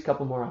injuries,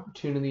 couple more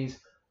opportunities,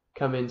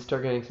 come in,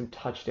 start getting some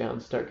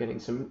touchdowns, start getting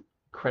some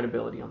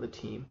credibility on the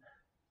team,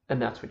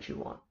 and that's what you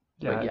want.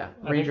 But yeah,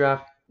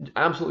 redraft,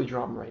 absolutely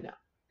drop him right now.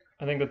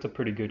 I think that's a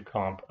pretty good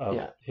comp of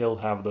he'll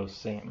have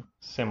those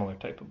similar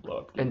type of blow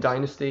up games. And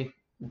Dynasty,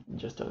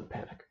 just don't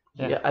panic.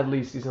 Yeah, at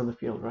least he's on the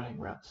field running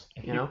routes.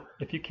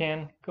 If you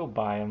can, go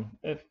buy him.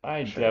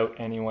 I doubt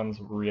anyone's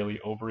really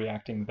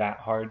overreacting that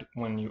hard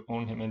when you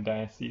own him in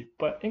Dynasty,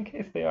 but in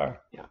case they are,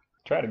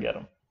 try to get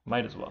him.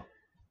 Might as well.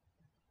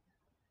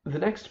 The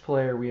next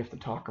player we have to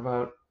talk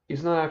about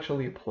is not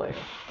actually a player.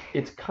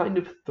 It's kind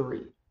of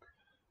 3.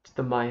 It's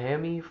the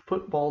Miami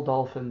Football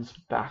Dolphins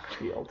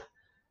backfield.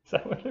 Is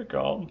that what they're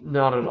called?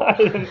 Not at all. I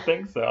didn't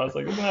think so. I was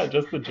like, isn't that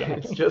just the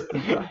Giants? It's just the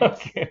Giants.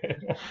 Okay.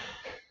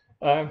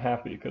 I'm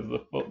happy because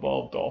the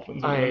football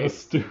Dolphins are the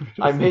stupidest.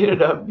 I made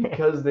it up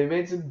because they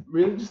made some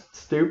really just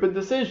stupid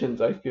decisions,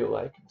 I feel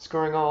like.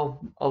 Scoring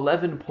all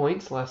 11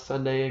 points last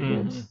Sunday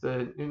against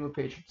the New England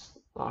Patriots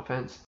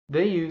offense.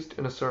 They used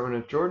an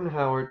assortment of Jordan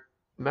Howard,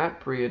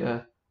 Matt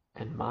Breida,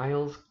 and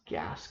Myles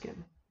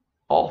Gaskin.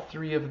 All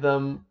 3 of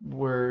them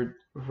were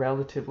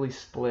relatively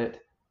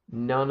split.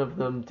 None of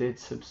them did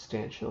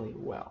substantially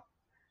well.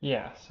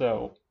 Yeah,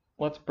 so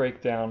let's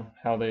break down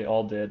how they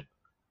all did.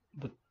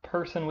 The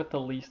person with the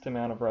least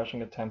amount of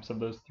rushing attempts of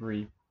those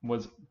 3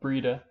 was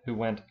Breida, who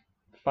went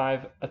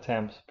 5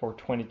 attempts for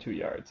 22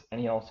 yards,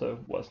 and he also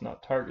was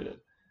not targeted.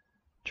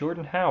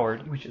 Jordan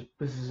Howard, which is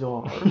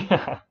bizarre.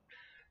 yeah,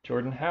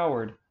 Jordan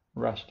Howard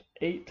rushed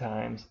 8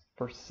 times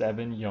for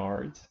 7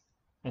 yards,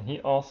 and he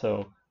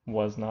also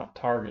was not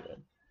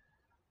targeted.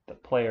 The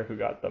player who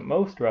got the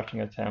most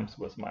rushing attempts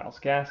was Myles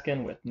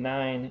Gaskin with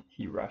 9.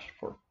 He rushed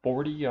for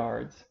 40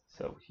 yards,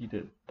 so he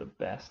did the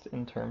best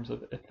in terms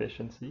of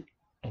efficiency.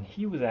 And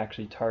he was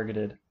actually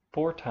targeted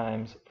 4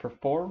 times for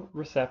 4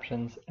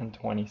 receptions and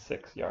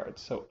 26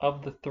 yards. So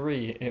of the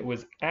 3, it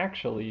was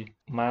actually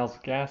Myles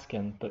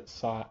Gaskin that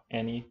saw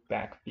any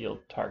backfield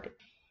target.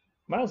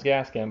 Myles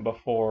Gaskin,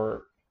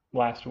 before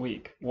last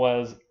week,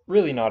 was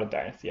really not a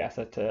dynasty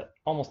asset to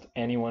almost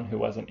anyone who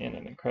wasn't in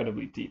an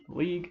incredibly deep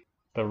league.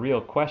 The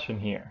real question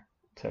here,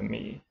 to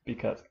me,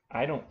 because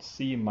I don't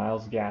see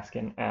Myles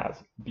Gaskin as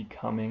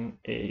becoming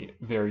a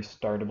very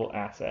startable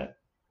asset.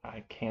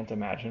 I can't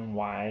imagine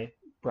why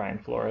Brian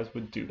Flores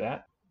would do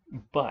that.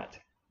 But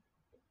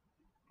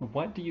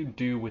what do you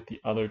do with the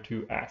other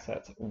 2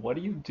 assets? What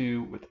do you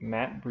do with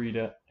Matt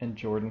Breida and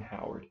Jordan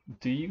Howard?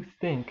 Do you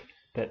think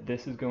that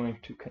this is going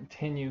to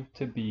continue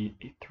to be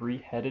a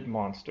 3-headed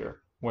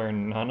monster where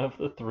none of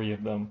the 3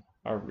 of them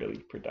are really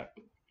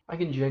productive? I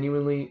can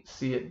genuinely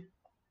see it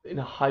in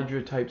a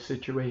Hydra type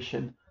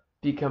situation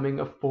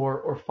becoming a 4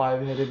 or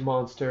 5-headed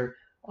monster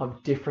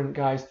of different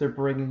guys they're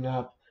bringing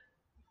up.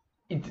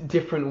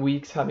 Different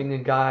weeks having a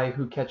guy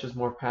who catches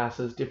more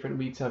passes, different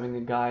weeks having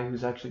a guy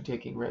who's actually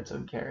taking red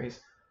zone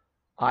carries.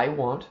 I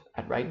want,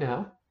 at right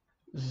now,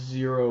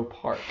 0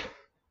 part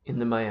in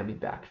the Miami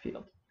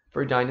backfield.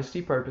 For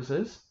dynasty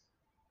purposes,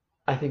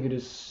 I think it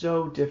is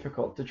so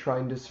difficult to try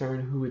and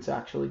discern who it's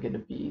actually going to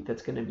be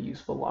that's going to be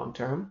useful long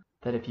term,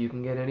 that if you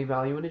can get any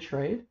value in a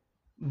trade,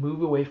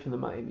 move away from the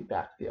Miami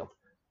backfield.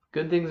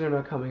 Good things are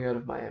not coming out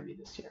of Miami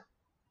this year.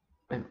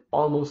 I'm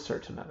almost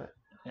certain of it.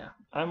 Yeah,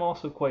 I'm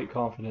also quite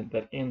confident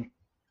that in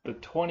the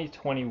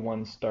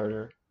 2021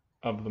 starter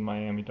of the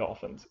Miami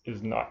Dolphins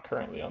is not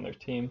currently on their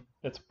team.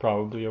 It's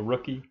probably a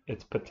rookie,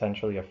 it's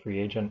potentially a free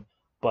agent,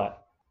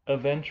 but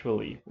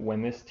eventually,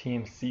 when this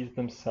team sees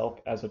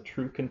themselves as a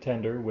true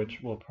contender,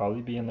 which will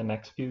probably be in the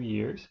next few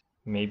years,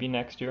 maybe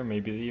next year,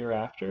 maybe the year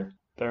after,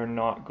 they're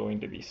not going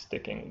to be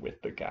sticking with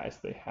the guys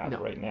they have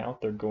right now.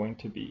 They're going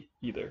to be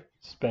either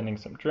spending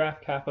some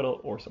draft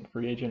capital or some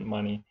free agent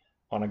money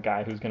on a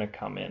guy who's going to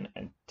come in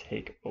and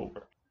take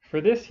over. For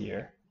this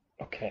year,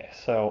 okay,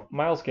 so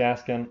Myles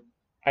Gaskin,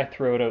 I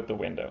throw it out the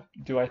window.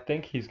 Do I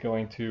think he's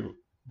going to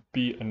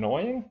be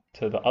annoying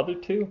to the other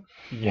 2?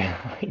 Yeah,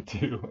 I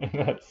do, and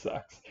that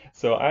sucks.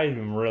 So I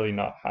am really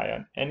not high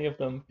on any of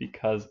them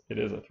because it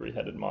is a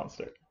 3-headed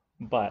monster.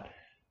 But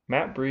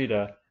Matt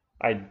Breida,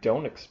 I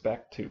don't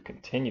expect to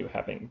continue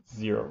having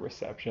 0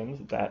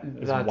 receptions. That's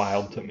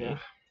wild to me. Yeah.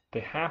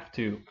 They have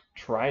to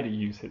try to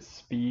use his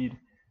speed,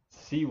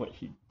 see what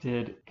he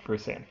did for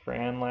San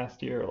Fran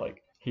last year.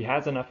 Like, he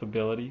has enough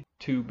ability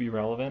to be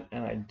relevant,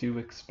 and I do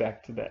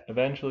expect that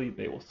eventually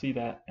they will see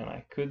that, and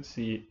I could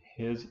see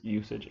his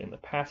usage in the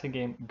passing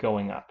game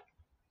going up.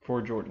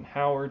 For Jordan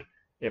Howard,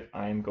 if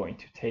I'm going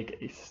to take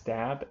a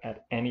stab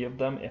at any of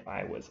them, if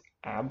I was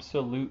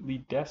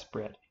absolutely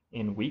desperate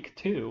in week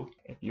 2,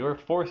 if you're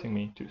forcing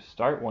me to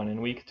start one in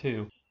week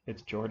 2,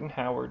 it's Jordan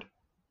Howard,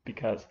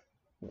 because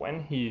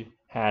when he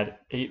had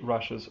 8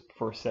 rushes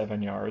for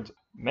 7 yards,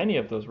 many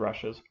of those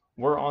rushes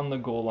were on the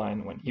goal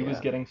line when he was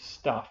getting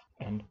stuffed.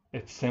 And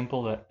it's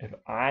simple that if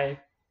I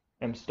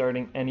am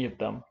starting any of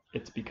them,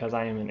 it's because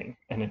I am in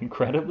an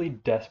incredibly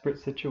desperate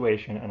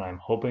situation and I'm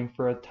hoping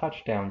for a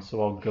touchdown, so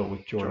I'll go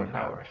with Jordan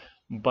Howard.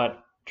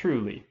 But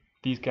truly,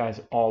 these guys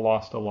all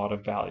lost a lot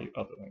of value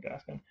other than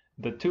Gaskin.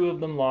 The 2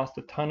 of them lost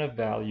a ton of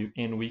value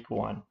in week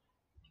 1. It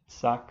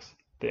sucks.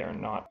 They are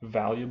not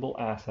valuable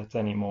assets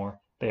anymore.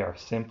 They are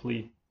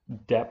simply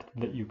depth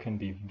that you can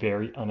be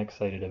very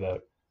unexcited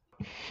about.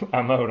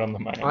 I'm out on the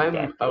Miami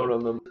backfield. I'm out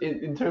on them.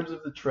 In terms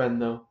of the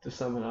trend, though, to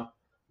sum it up,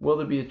 will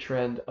there be a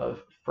trend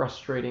of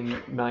frustrating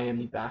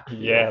Miami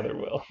backfield? Yeah, there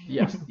will.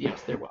 yes,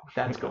 there will.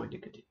 That's going to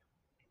continue.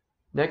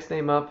 Next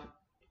name up,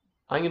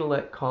 I'm going to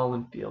let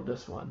Colin field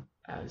this one,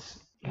 as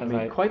he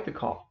made quite the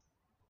call.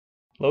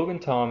 Logan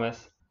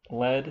Thomas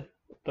led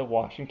the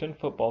Washington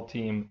football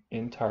team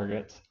in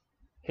targets.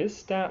 His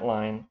stat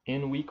line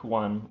in week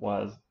 1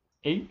 was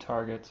 8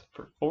 targets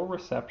for 4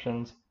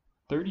 receptions,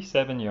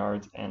 37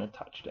 yards, and a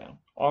touchdown.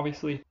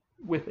 Obviously,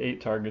 with 8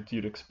 targets,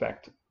 you'd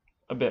expect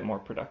a bit more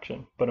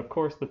production, but of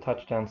course the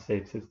touchdown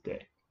saves his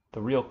day.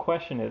 The real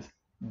question is,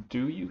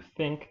 do you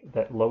think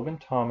that Logan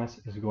Thomas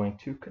is going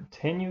to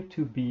continue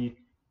to be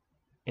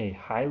a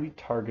highly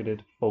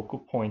targeted focal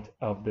point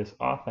of this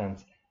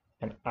offense?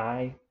 And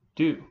I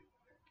do.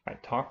 I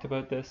talked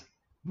about this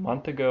a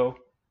month ago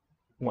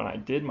when I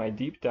did my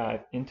deep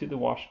dive into the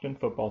Washington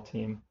football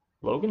team.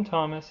 Logan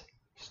Thomas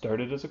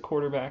started as a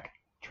quarterback,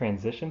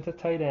 transitioned to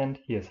tight end.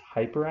 He is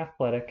hyper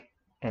athletic,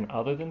 and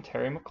other than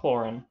Terry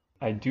McLaurin,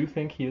 I do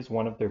think he is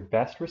one of their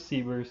best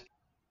receivers.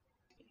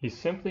 He's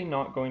simply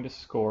not going to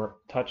score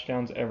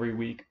touchdowns every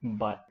week,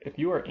 but if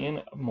you are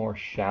in a more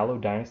shallow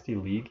dynasty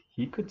league,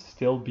 he could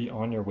still be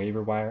on your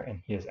waiver wire,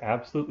 and he is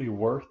absolutely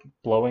worth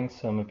blowing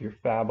some of your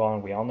fab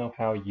on. We all know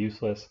how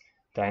useless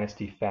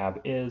Dynasty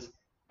Fab is,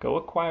 go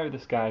acquire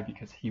this guy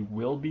because he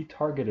will be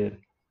targeted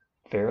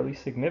fairly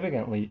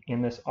significantly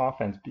in this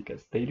offense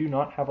because they do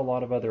not have a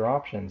lot of other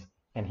options,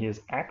 and he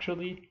is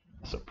actually,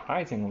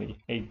 surprisingly,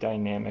 a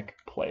dynamic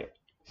player.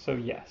 So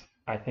yes,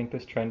 I think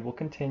this trend will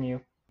continue,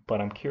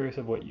 but I'm curious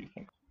of what you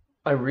think.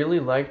 I really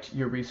liked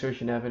your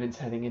research and evidence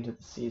heading into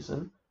the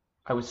season.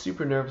 I was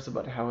super nervous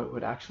about how it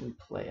would actually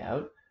play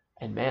out.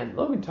 And man,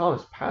 Logan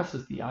Thomas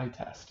passes the eye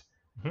test.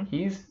 Mhm.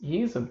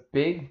 He's a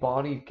big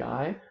bodied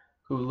guy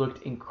who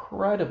looked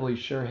incredibly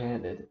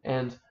sure-handed.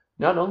 And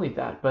not only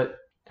that, but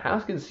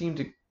Haskins seemed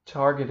to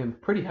target him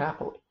pretty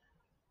happily.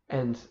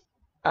 And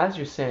as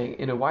you're saying,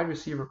 in a wide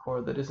receiver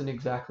core that isn't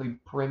exactly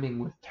brimming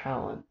with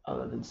talent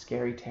other than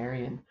Scary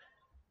Terry and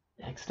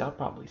next up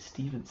probably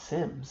Steven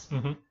Sims,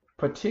 Mm-hmm.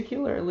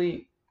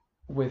 particularly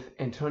with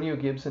Antonio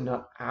Gibson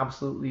not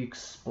absolutely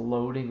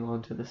exploding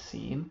onto the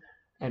scene,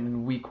 and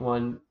in week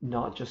one,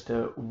 not just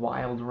a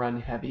wild run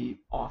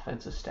heavy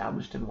offense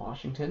established in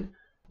Washington,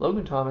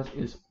 Logan Thomas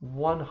is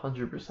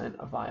 100%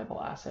 a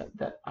viable asset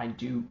that I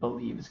do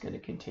believe is going to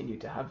continue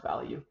to have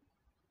value.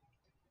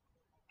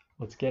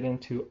 Let's get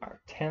into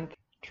our 10th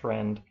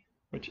trend,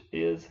 which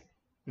is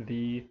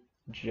the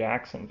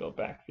Jacksonville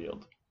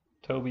backfield.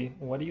 Toby,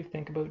 what do you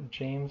think about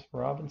James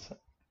Robinson?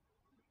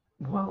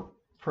 Well,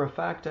 for a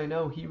fact, I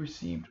know he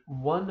received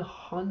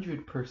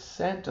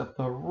 100% of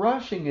the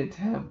rushing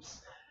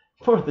attempts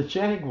for the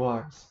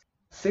Jaguars.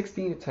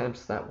 16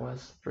 attempts that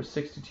was for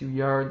 62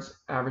 yards,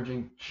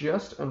 averaging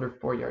just under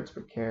 4 yards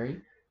per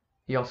carry.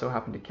 He also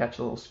happened to catch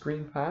a little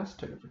screen pass,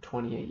 took it for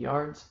 28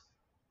 yards.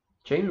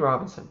 James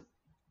Robinson,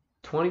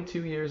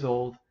 22 years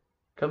old,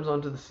 comes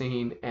onto the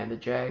scene, and the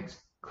Jags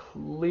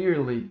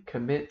clearly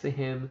commit to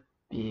him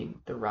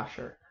being the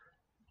rusher.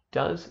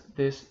 Does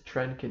this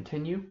trend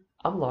continue?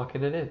 I'm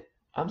locking it in.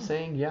 I'm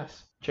saying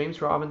yes.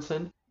 James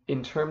Robinson,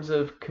 in terms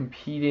of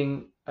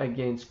competing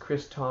against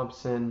Chris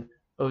Thompson,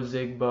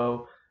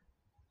 Ozigbo,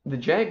 the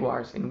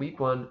Jaguars in week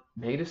one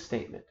made a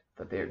statement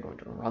that they are going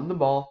to run the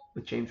ball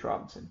with James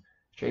Robinson.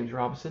 James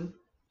Robinson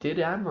did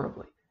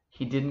admirably.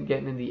 He didn't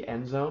get in the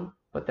end zone,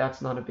 but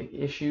that's not a big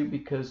issue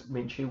because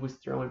Minshew was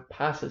throwing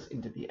passes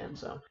into the end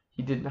zone.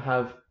 He didn't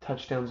have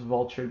touchdowns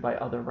vultured by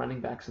other running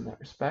backs in that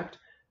respect.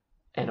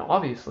 And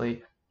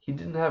obviously, he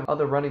didn't have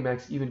other running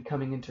backs even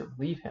coming in to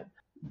relieve him.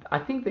 I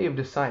think they have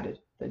decided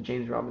that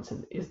James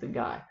Robinson is the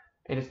guy.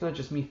 And it's not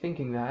just me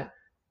thinking that,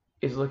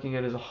 is looking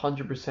at his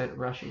 100%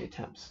 rushing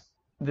attempts.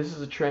 This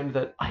is a trend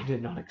that I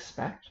did not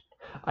expect.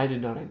 I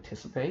did not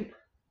anticipate.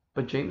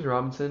 But James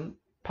Robinson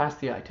passed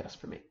the eye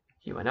test for me.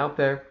 He went out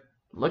there,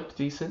 looked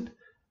decent.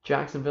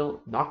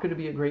 Jacksonville, not going to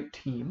be a great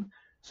team,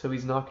 so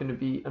he's not going to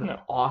be an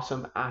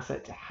awesome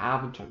asset to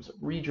have in terms of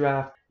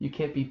redraft. You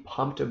can't be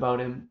pumped about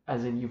him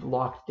as in you've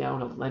locked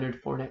down a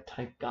Leonard Fournette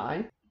type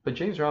guy. But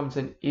James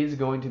Robinson is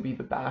going to be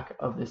the back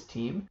of this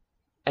team.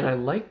 And I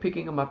like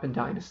picking him up in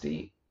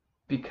Dynasty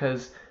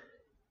because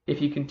if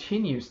he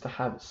continues to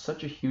have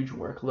such a huge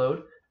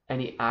workload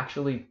and he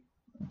actually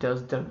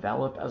does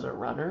develop as a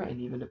runner and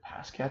even a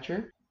pass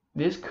catcher,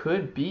 this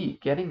could be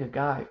getting a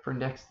guy for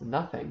next to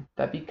nothing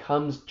that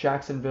becomes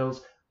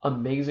Jacksonville's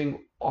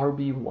amazing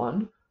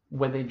RB1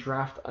 when they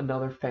draft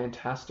another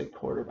fantastic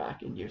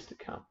quarterback in years to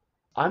come.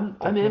 I'm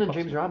in on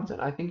James Robinson.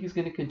 I think he's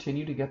going to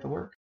continue to get the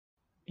work.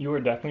 You are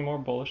definitely more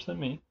bullish than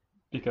me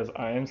because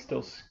I am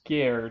still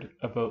scared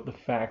about the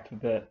fact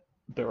that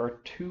there are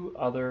two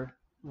other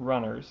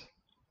runners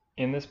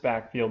in this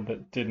backfield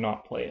that did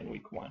not play in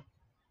week one.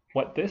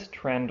 What this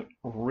trend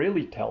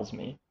really tells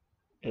me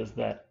is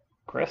that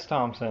Chris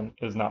Thompson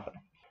is nothing.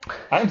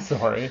 I'm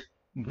sorry,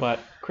 but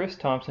Chris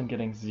Thompson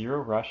getting 0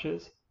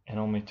 rushes and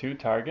only 2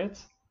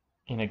 targets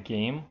in a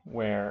game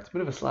where It's a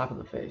bit of a slap in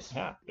the face.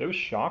 yeah, it was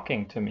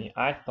shocking to me.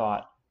 I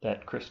thought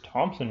that Chris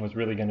Thompson was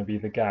really going to be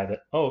the guy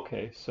that, oh,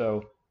 okay,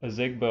 so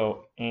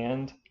Ozigbo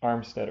and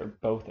Armstead are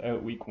both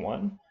out week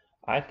one.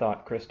 I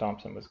thought Chris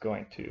Thompson was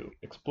going to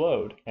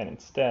explode, and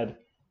instead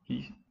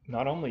he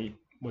not only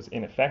was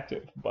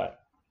ineffective, but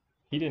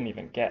he didn't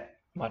even get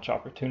much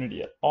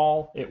opportunity at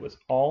all. It was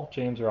all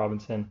James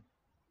Robinson.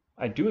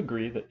 I do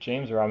agree that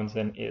James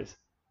Robinson is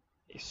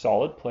a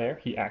solid player.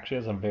 He actually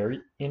has a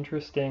very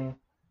interesting,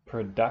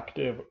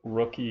 productive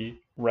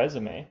rookie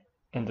resume.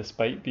 And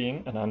despite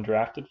being an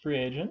undrafted free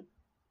agent,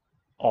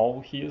 all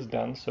he has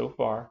done so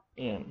far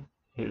in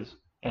his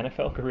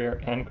NFL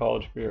career and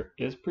college career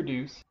is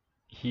produce.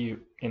 He,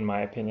 in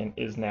my opinion,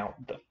 is now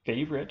the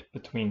favorite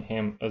between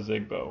him,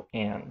 Ozigbo,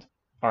 and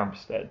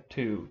Armstead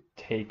to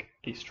take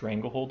a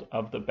stranglehold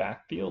of the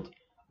backfield,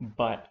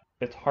 but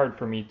it's hard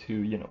for me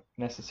to,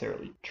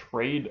 necessarily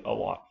trade a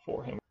lot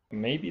for him.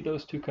 Maybe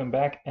those two come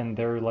back and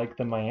they're like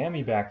the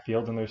Miami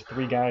backfield and there's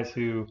 3 guys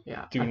who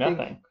do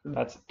nothing.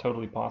 That's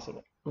totally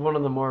possible. One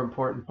of the more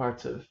important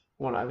parts of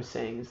what I was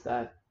saying is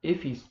that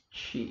if he's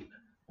cheap,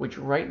 which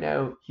right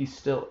now he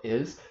still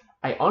is,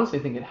 I honestly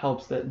think it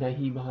helps that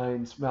Nyheim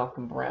Hines,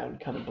 Malcolm Brown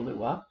kind of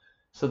blew up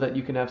so that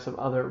you can have some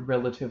other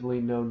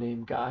relatively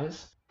no-name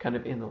guys kind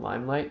of in the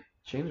limelight.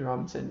 James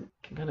Robinson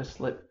can kind of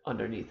slip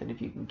underneath, and if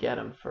you can get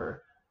him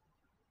for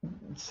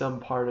some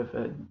part of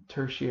a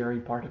tertiary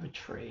part of a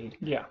trade,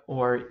 Yeah,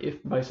 or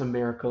if by some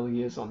miracle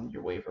he is on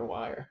your waiver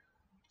wire,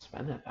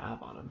 spend that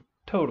fab on him.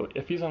 totally.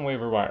 If he's on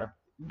waiver wire,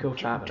 Go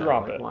fab it out.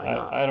 drop Like, it. why I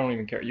not? don't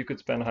even care. You could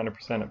spend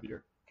 100% of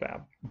your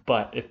fab.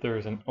 But if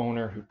there's an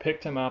owner who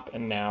picked him up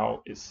and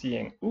now is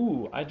seeing,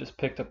 ooh, I just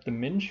picked up the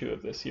Minshew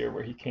of this year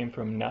where he came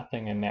from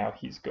nothing and now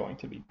he's going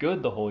to be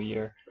good the whole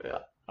year, Yeah.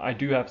 I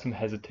do have some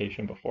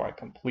hesitation before I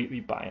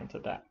completely buy into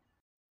that.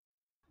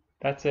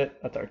 That's it.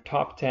 That's our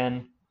top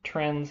 10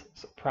 trends,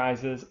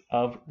 surprises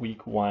of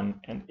week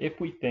 1, and if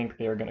we think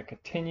they are going to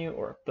continue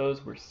or if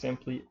those were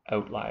simply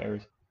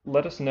outliers.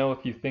 Let us know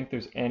if you think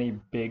there's any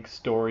big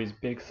stories,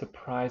 big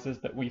surprises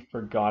that we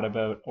forgot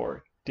about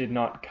or did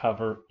not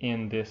cover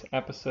in this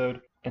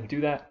episode, and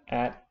do that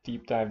at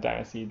Deep Dive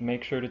Dynasty.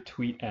 Make sure to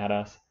tweet at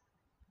us.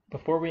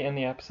 Before we end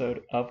the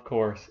episode, of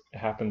course, it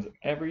happens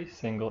every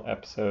single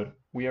episode,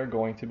 we are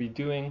going to be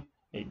doing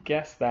a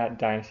Guess That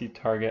Dynasty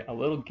Target, a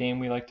little game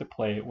we like to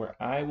play where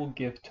I will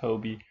give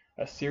Toby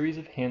a series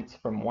of hints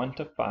from 1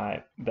 to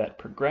 5 that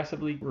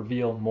progressively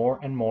reveal more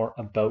and more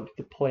about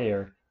the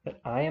player that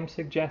I am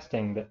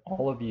suggesting that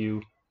all of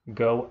you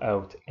go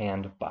out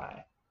and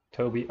buy.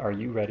 Toby, are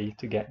you ready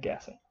to get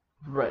guessing?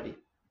 Ready.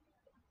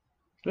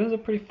 This is a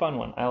pretty fun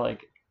one. I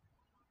like it.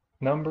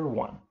 Number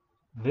 1.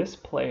 This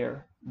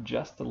player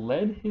just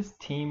led his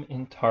team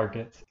in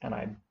targets, and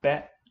I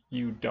bet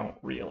you don't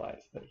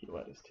realize that he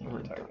led his team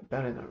in targets.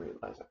 I don't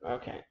realize it.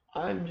 Okay,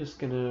 I'm just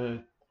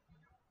gonna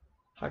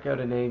huck out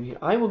a name here.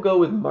 I will go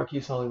with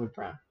Marquise Hollywood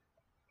Brown.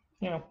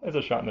 You know, it's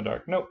a shot in the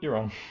dark. Nope, you're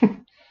wrong.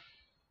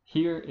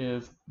 Here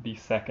is the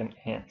second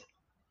hint.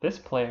 This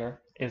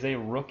player is a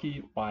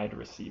rookie wide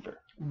receiver.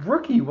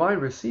 Rookie wide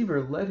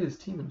receiver led his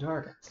team in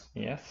targets.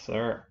 Yes,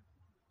 sir.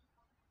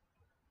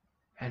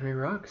 Henry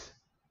Ruggs.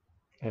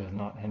 It is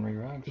not Henry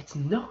Ruggs. It's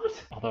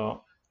not?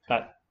 Although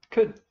that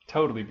could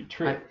totally be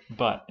true.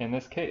 But in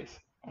this case,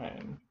 I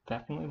am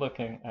definitely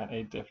looking at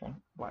a different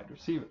wide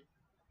receiver.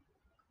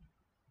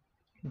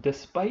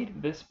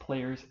 Despite this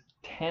player's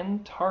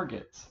 10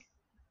 targets,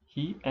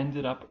 he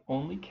ended up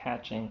only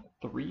catching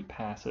 3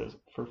 passes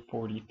for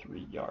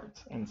 43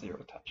 yards and 0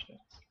 touchdowns.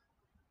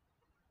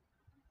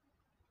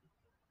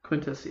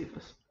 Quintez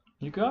Cephas.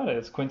 You got it.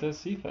 It's Quintez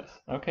Cephas.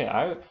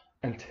 Okay,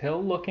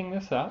 until looking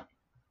this up,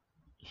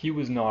 he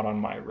was not on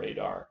my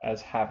radar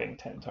as having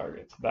 10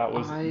 targets. That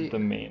was the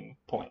main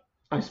point.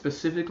 I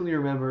specifically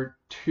remember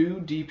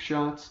 2 deep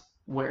shots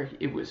where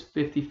it was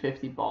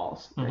 50-50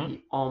 balls that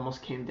he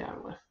almost came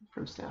down with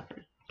from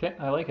Stafford. Okay,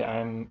 I like it.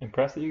 I'm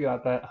impressed that you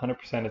got that.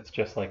 100%. It's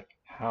just like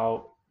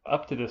how,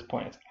 up to this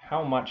point, it's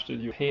how much did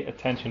you pay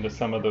attention to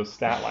some of those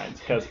stat lines?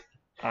 Because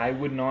I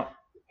would not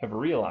have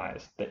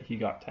realized that he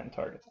got 10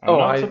 targets. I'm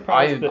not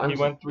surprised that he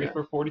went 3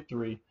 for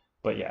 43.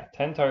 But yeah,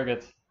 10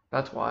 targets.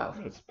 That's wild.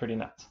 It's pretty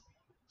nuts.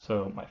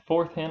 So my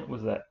fourth hint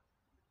was that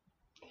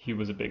he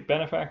was a big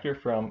benefactor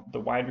from the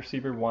wide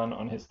receiver 1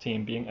 on his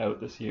team being out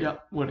this year. Yeah,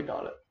 would have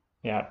got it.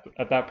 Yeah,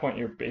 at that point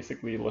you're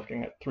basically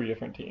looking at 3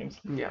 different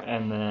teams. Yeah.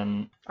 And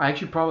then I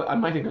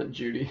might have got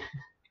Judy.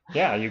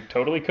 Yeah, you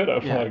totally could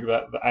have. Yeah. Like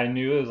that, I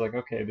knew it was like,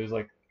 okay, there's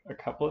like a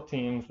couple of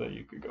teams that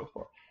you could go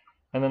for.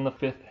 And then the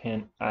fifth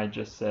hint, I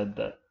just said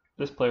that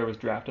this player was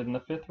drafted in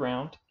the 5th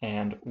round,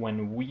 and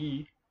when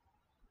we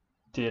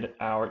did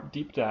our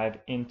deep dive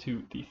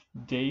into the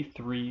day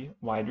 3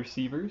 wide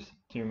receivers,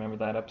 do you remember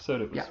that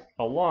episode? It was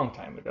a long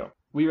time ago.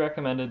 We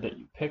recommended that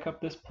you pick up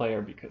this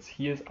player because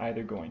he is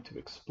either going to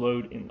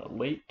explode in the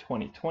late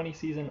 2020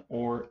 season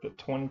or the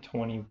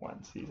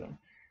 2021 season.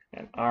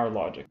 And our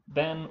logic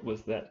then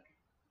was that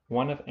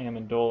one of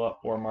Amendola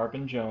or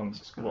Marvin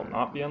Jones will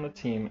not be on the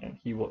team and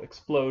he will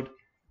explode.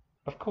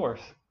 Of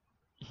course,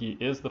 he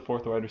is the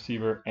 4th wide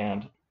receiver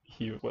and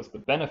he was the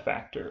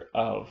benefactor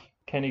of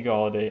Kenny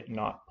Golladay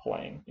not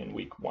playing in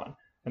week 1.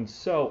 And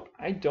so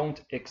I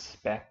don't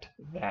expect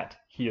that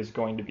he is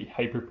going to be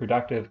hyper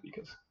productive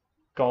because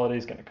Golladay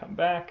is going to come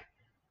back.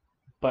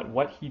 But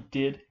what he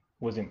did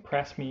was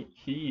impress me.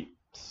 He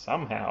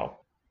somehow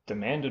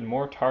demanded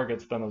more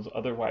targets than those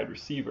other wide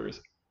receivers,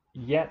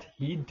 yet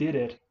he did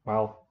it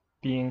while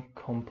being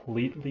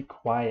completely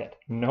quiet.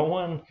 No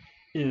one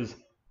is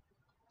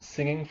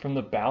singing from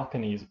the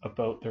balconies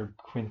about their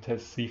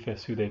Quintez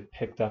Cephas who they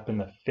picked up in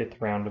the 5th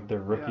round of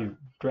their rookie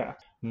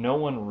draft. No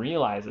one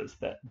realizes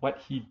that what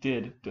he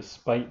did,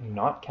 despite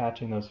not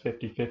catching those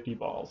 50-50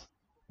 balls,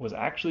 was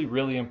actually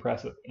really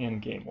impressive in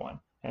game 1.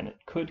 And it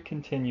could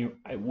continue.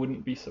 I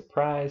wouldn't be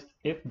surprised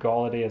if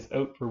Golladay is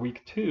out for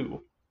week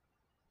 2.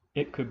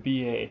 It could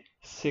be a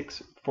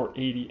 6 for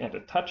 80 and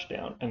a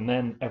touchdown, and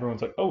then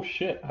everyone's like, oh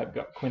shit, I've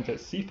got Quintez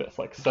Cephas.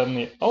 Like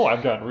suddenly, oh,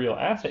 I've got a real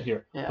asset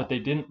here. Yeah. But they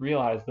didn't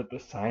realize that the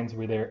signs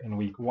were there in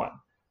week 1.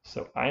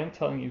 So I am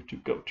telling you to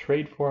go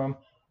trade for him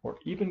or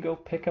even go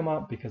pick him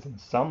up because in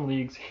some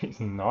leagues he's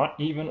not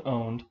even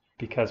owned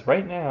because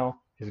right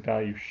now his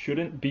value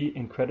shouldn't be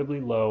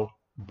incredibly low,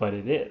 but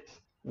it is.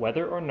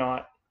 Whether or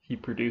not he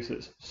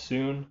produces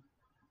soon,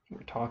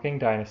 we're talking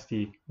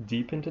dynasty,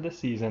 deep into the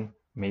season,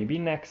 maybe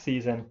next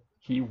season,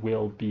 he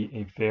will be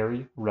a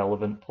very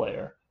relevant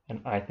player,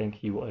 and I think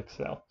he will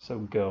excel. So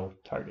go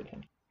target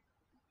him.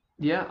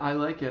 Yeah, I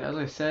like it. As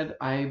I said,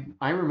 I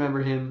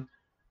remember him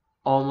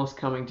almost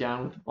coming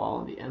down with the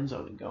ball in the end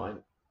zone and going,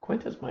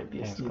 Quintus might be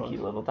a Yeah, it's sneaky close.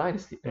 little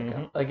dynasty Hmm.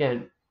 pickup.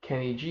 Again,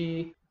 Kenny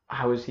G,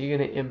 how is he going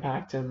to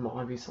impact him?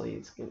 Obviously,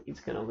 he's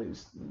going to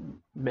lose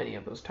many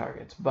of those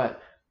targets.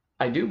 But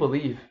I do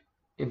believe,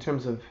 in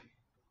terms of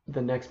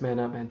the next man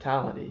up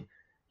mentality,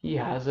 he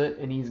has it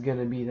and he's going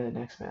to be the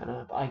next man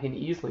up. I can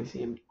easily see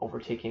him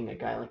overtaking a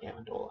guy like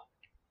Amendola.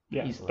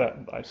 Yeah, Easily. that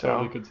I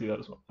totally So could see that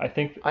as well. I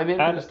think I'm in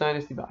for this at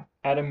dynasty buy.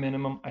 at a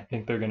minimum, I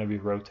think they're going to be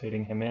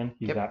rotating him in.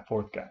 He's Yep. that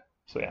fourth guy.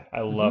 So yeah, I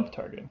Mm-hmm. love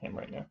targeting him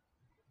right now.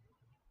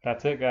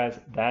 That's it, guys.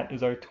 That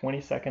is our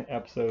 22nd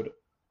episode,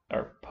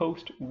 our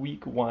post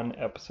week 1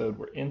 episode.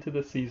 We're into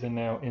the season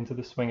now, into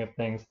the swing of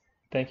things.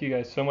 Thank you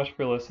guys so much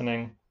for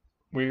listening.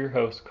 We're your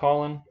hosts,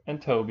 Colin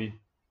and Toby.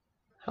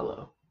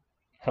 Hello.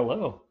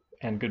 Hello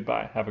and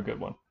goodbye. Have a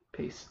good one.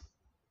 Peace.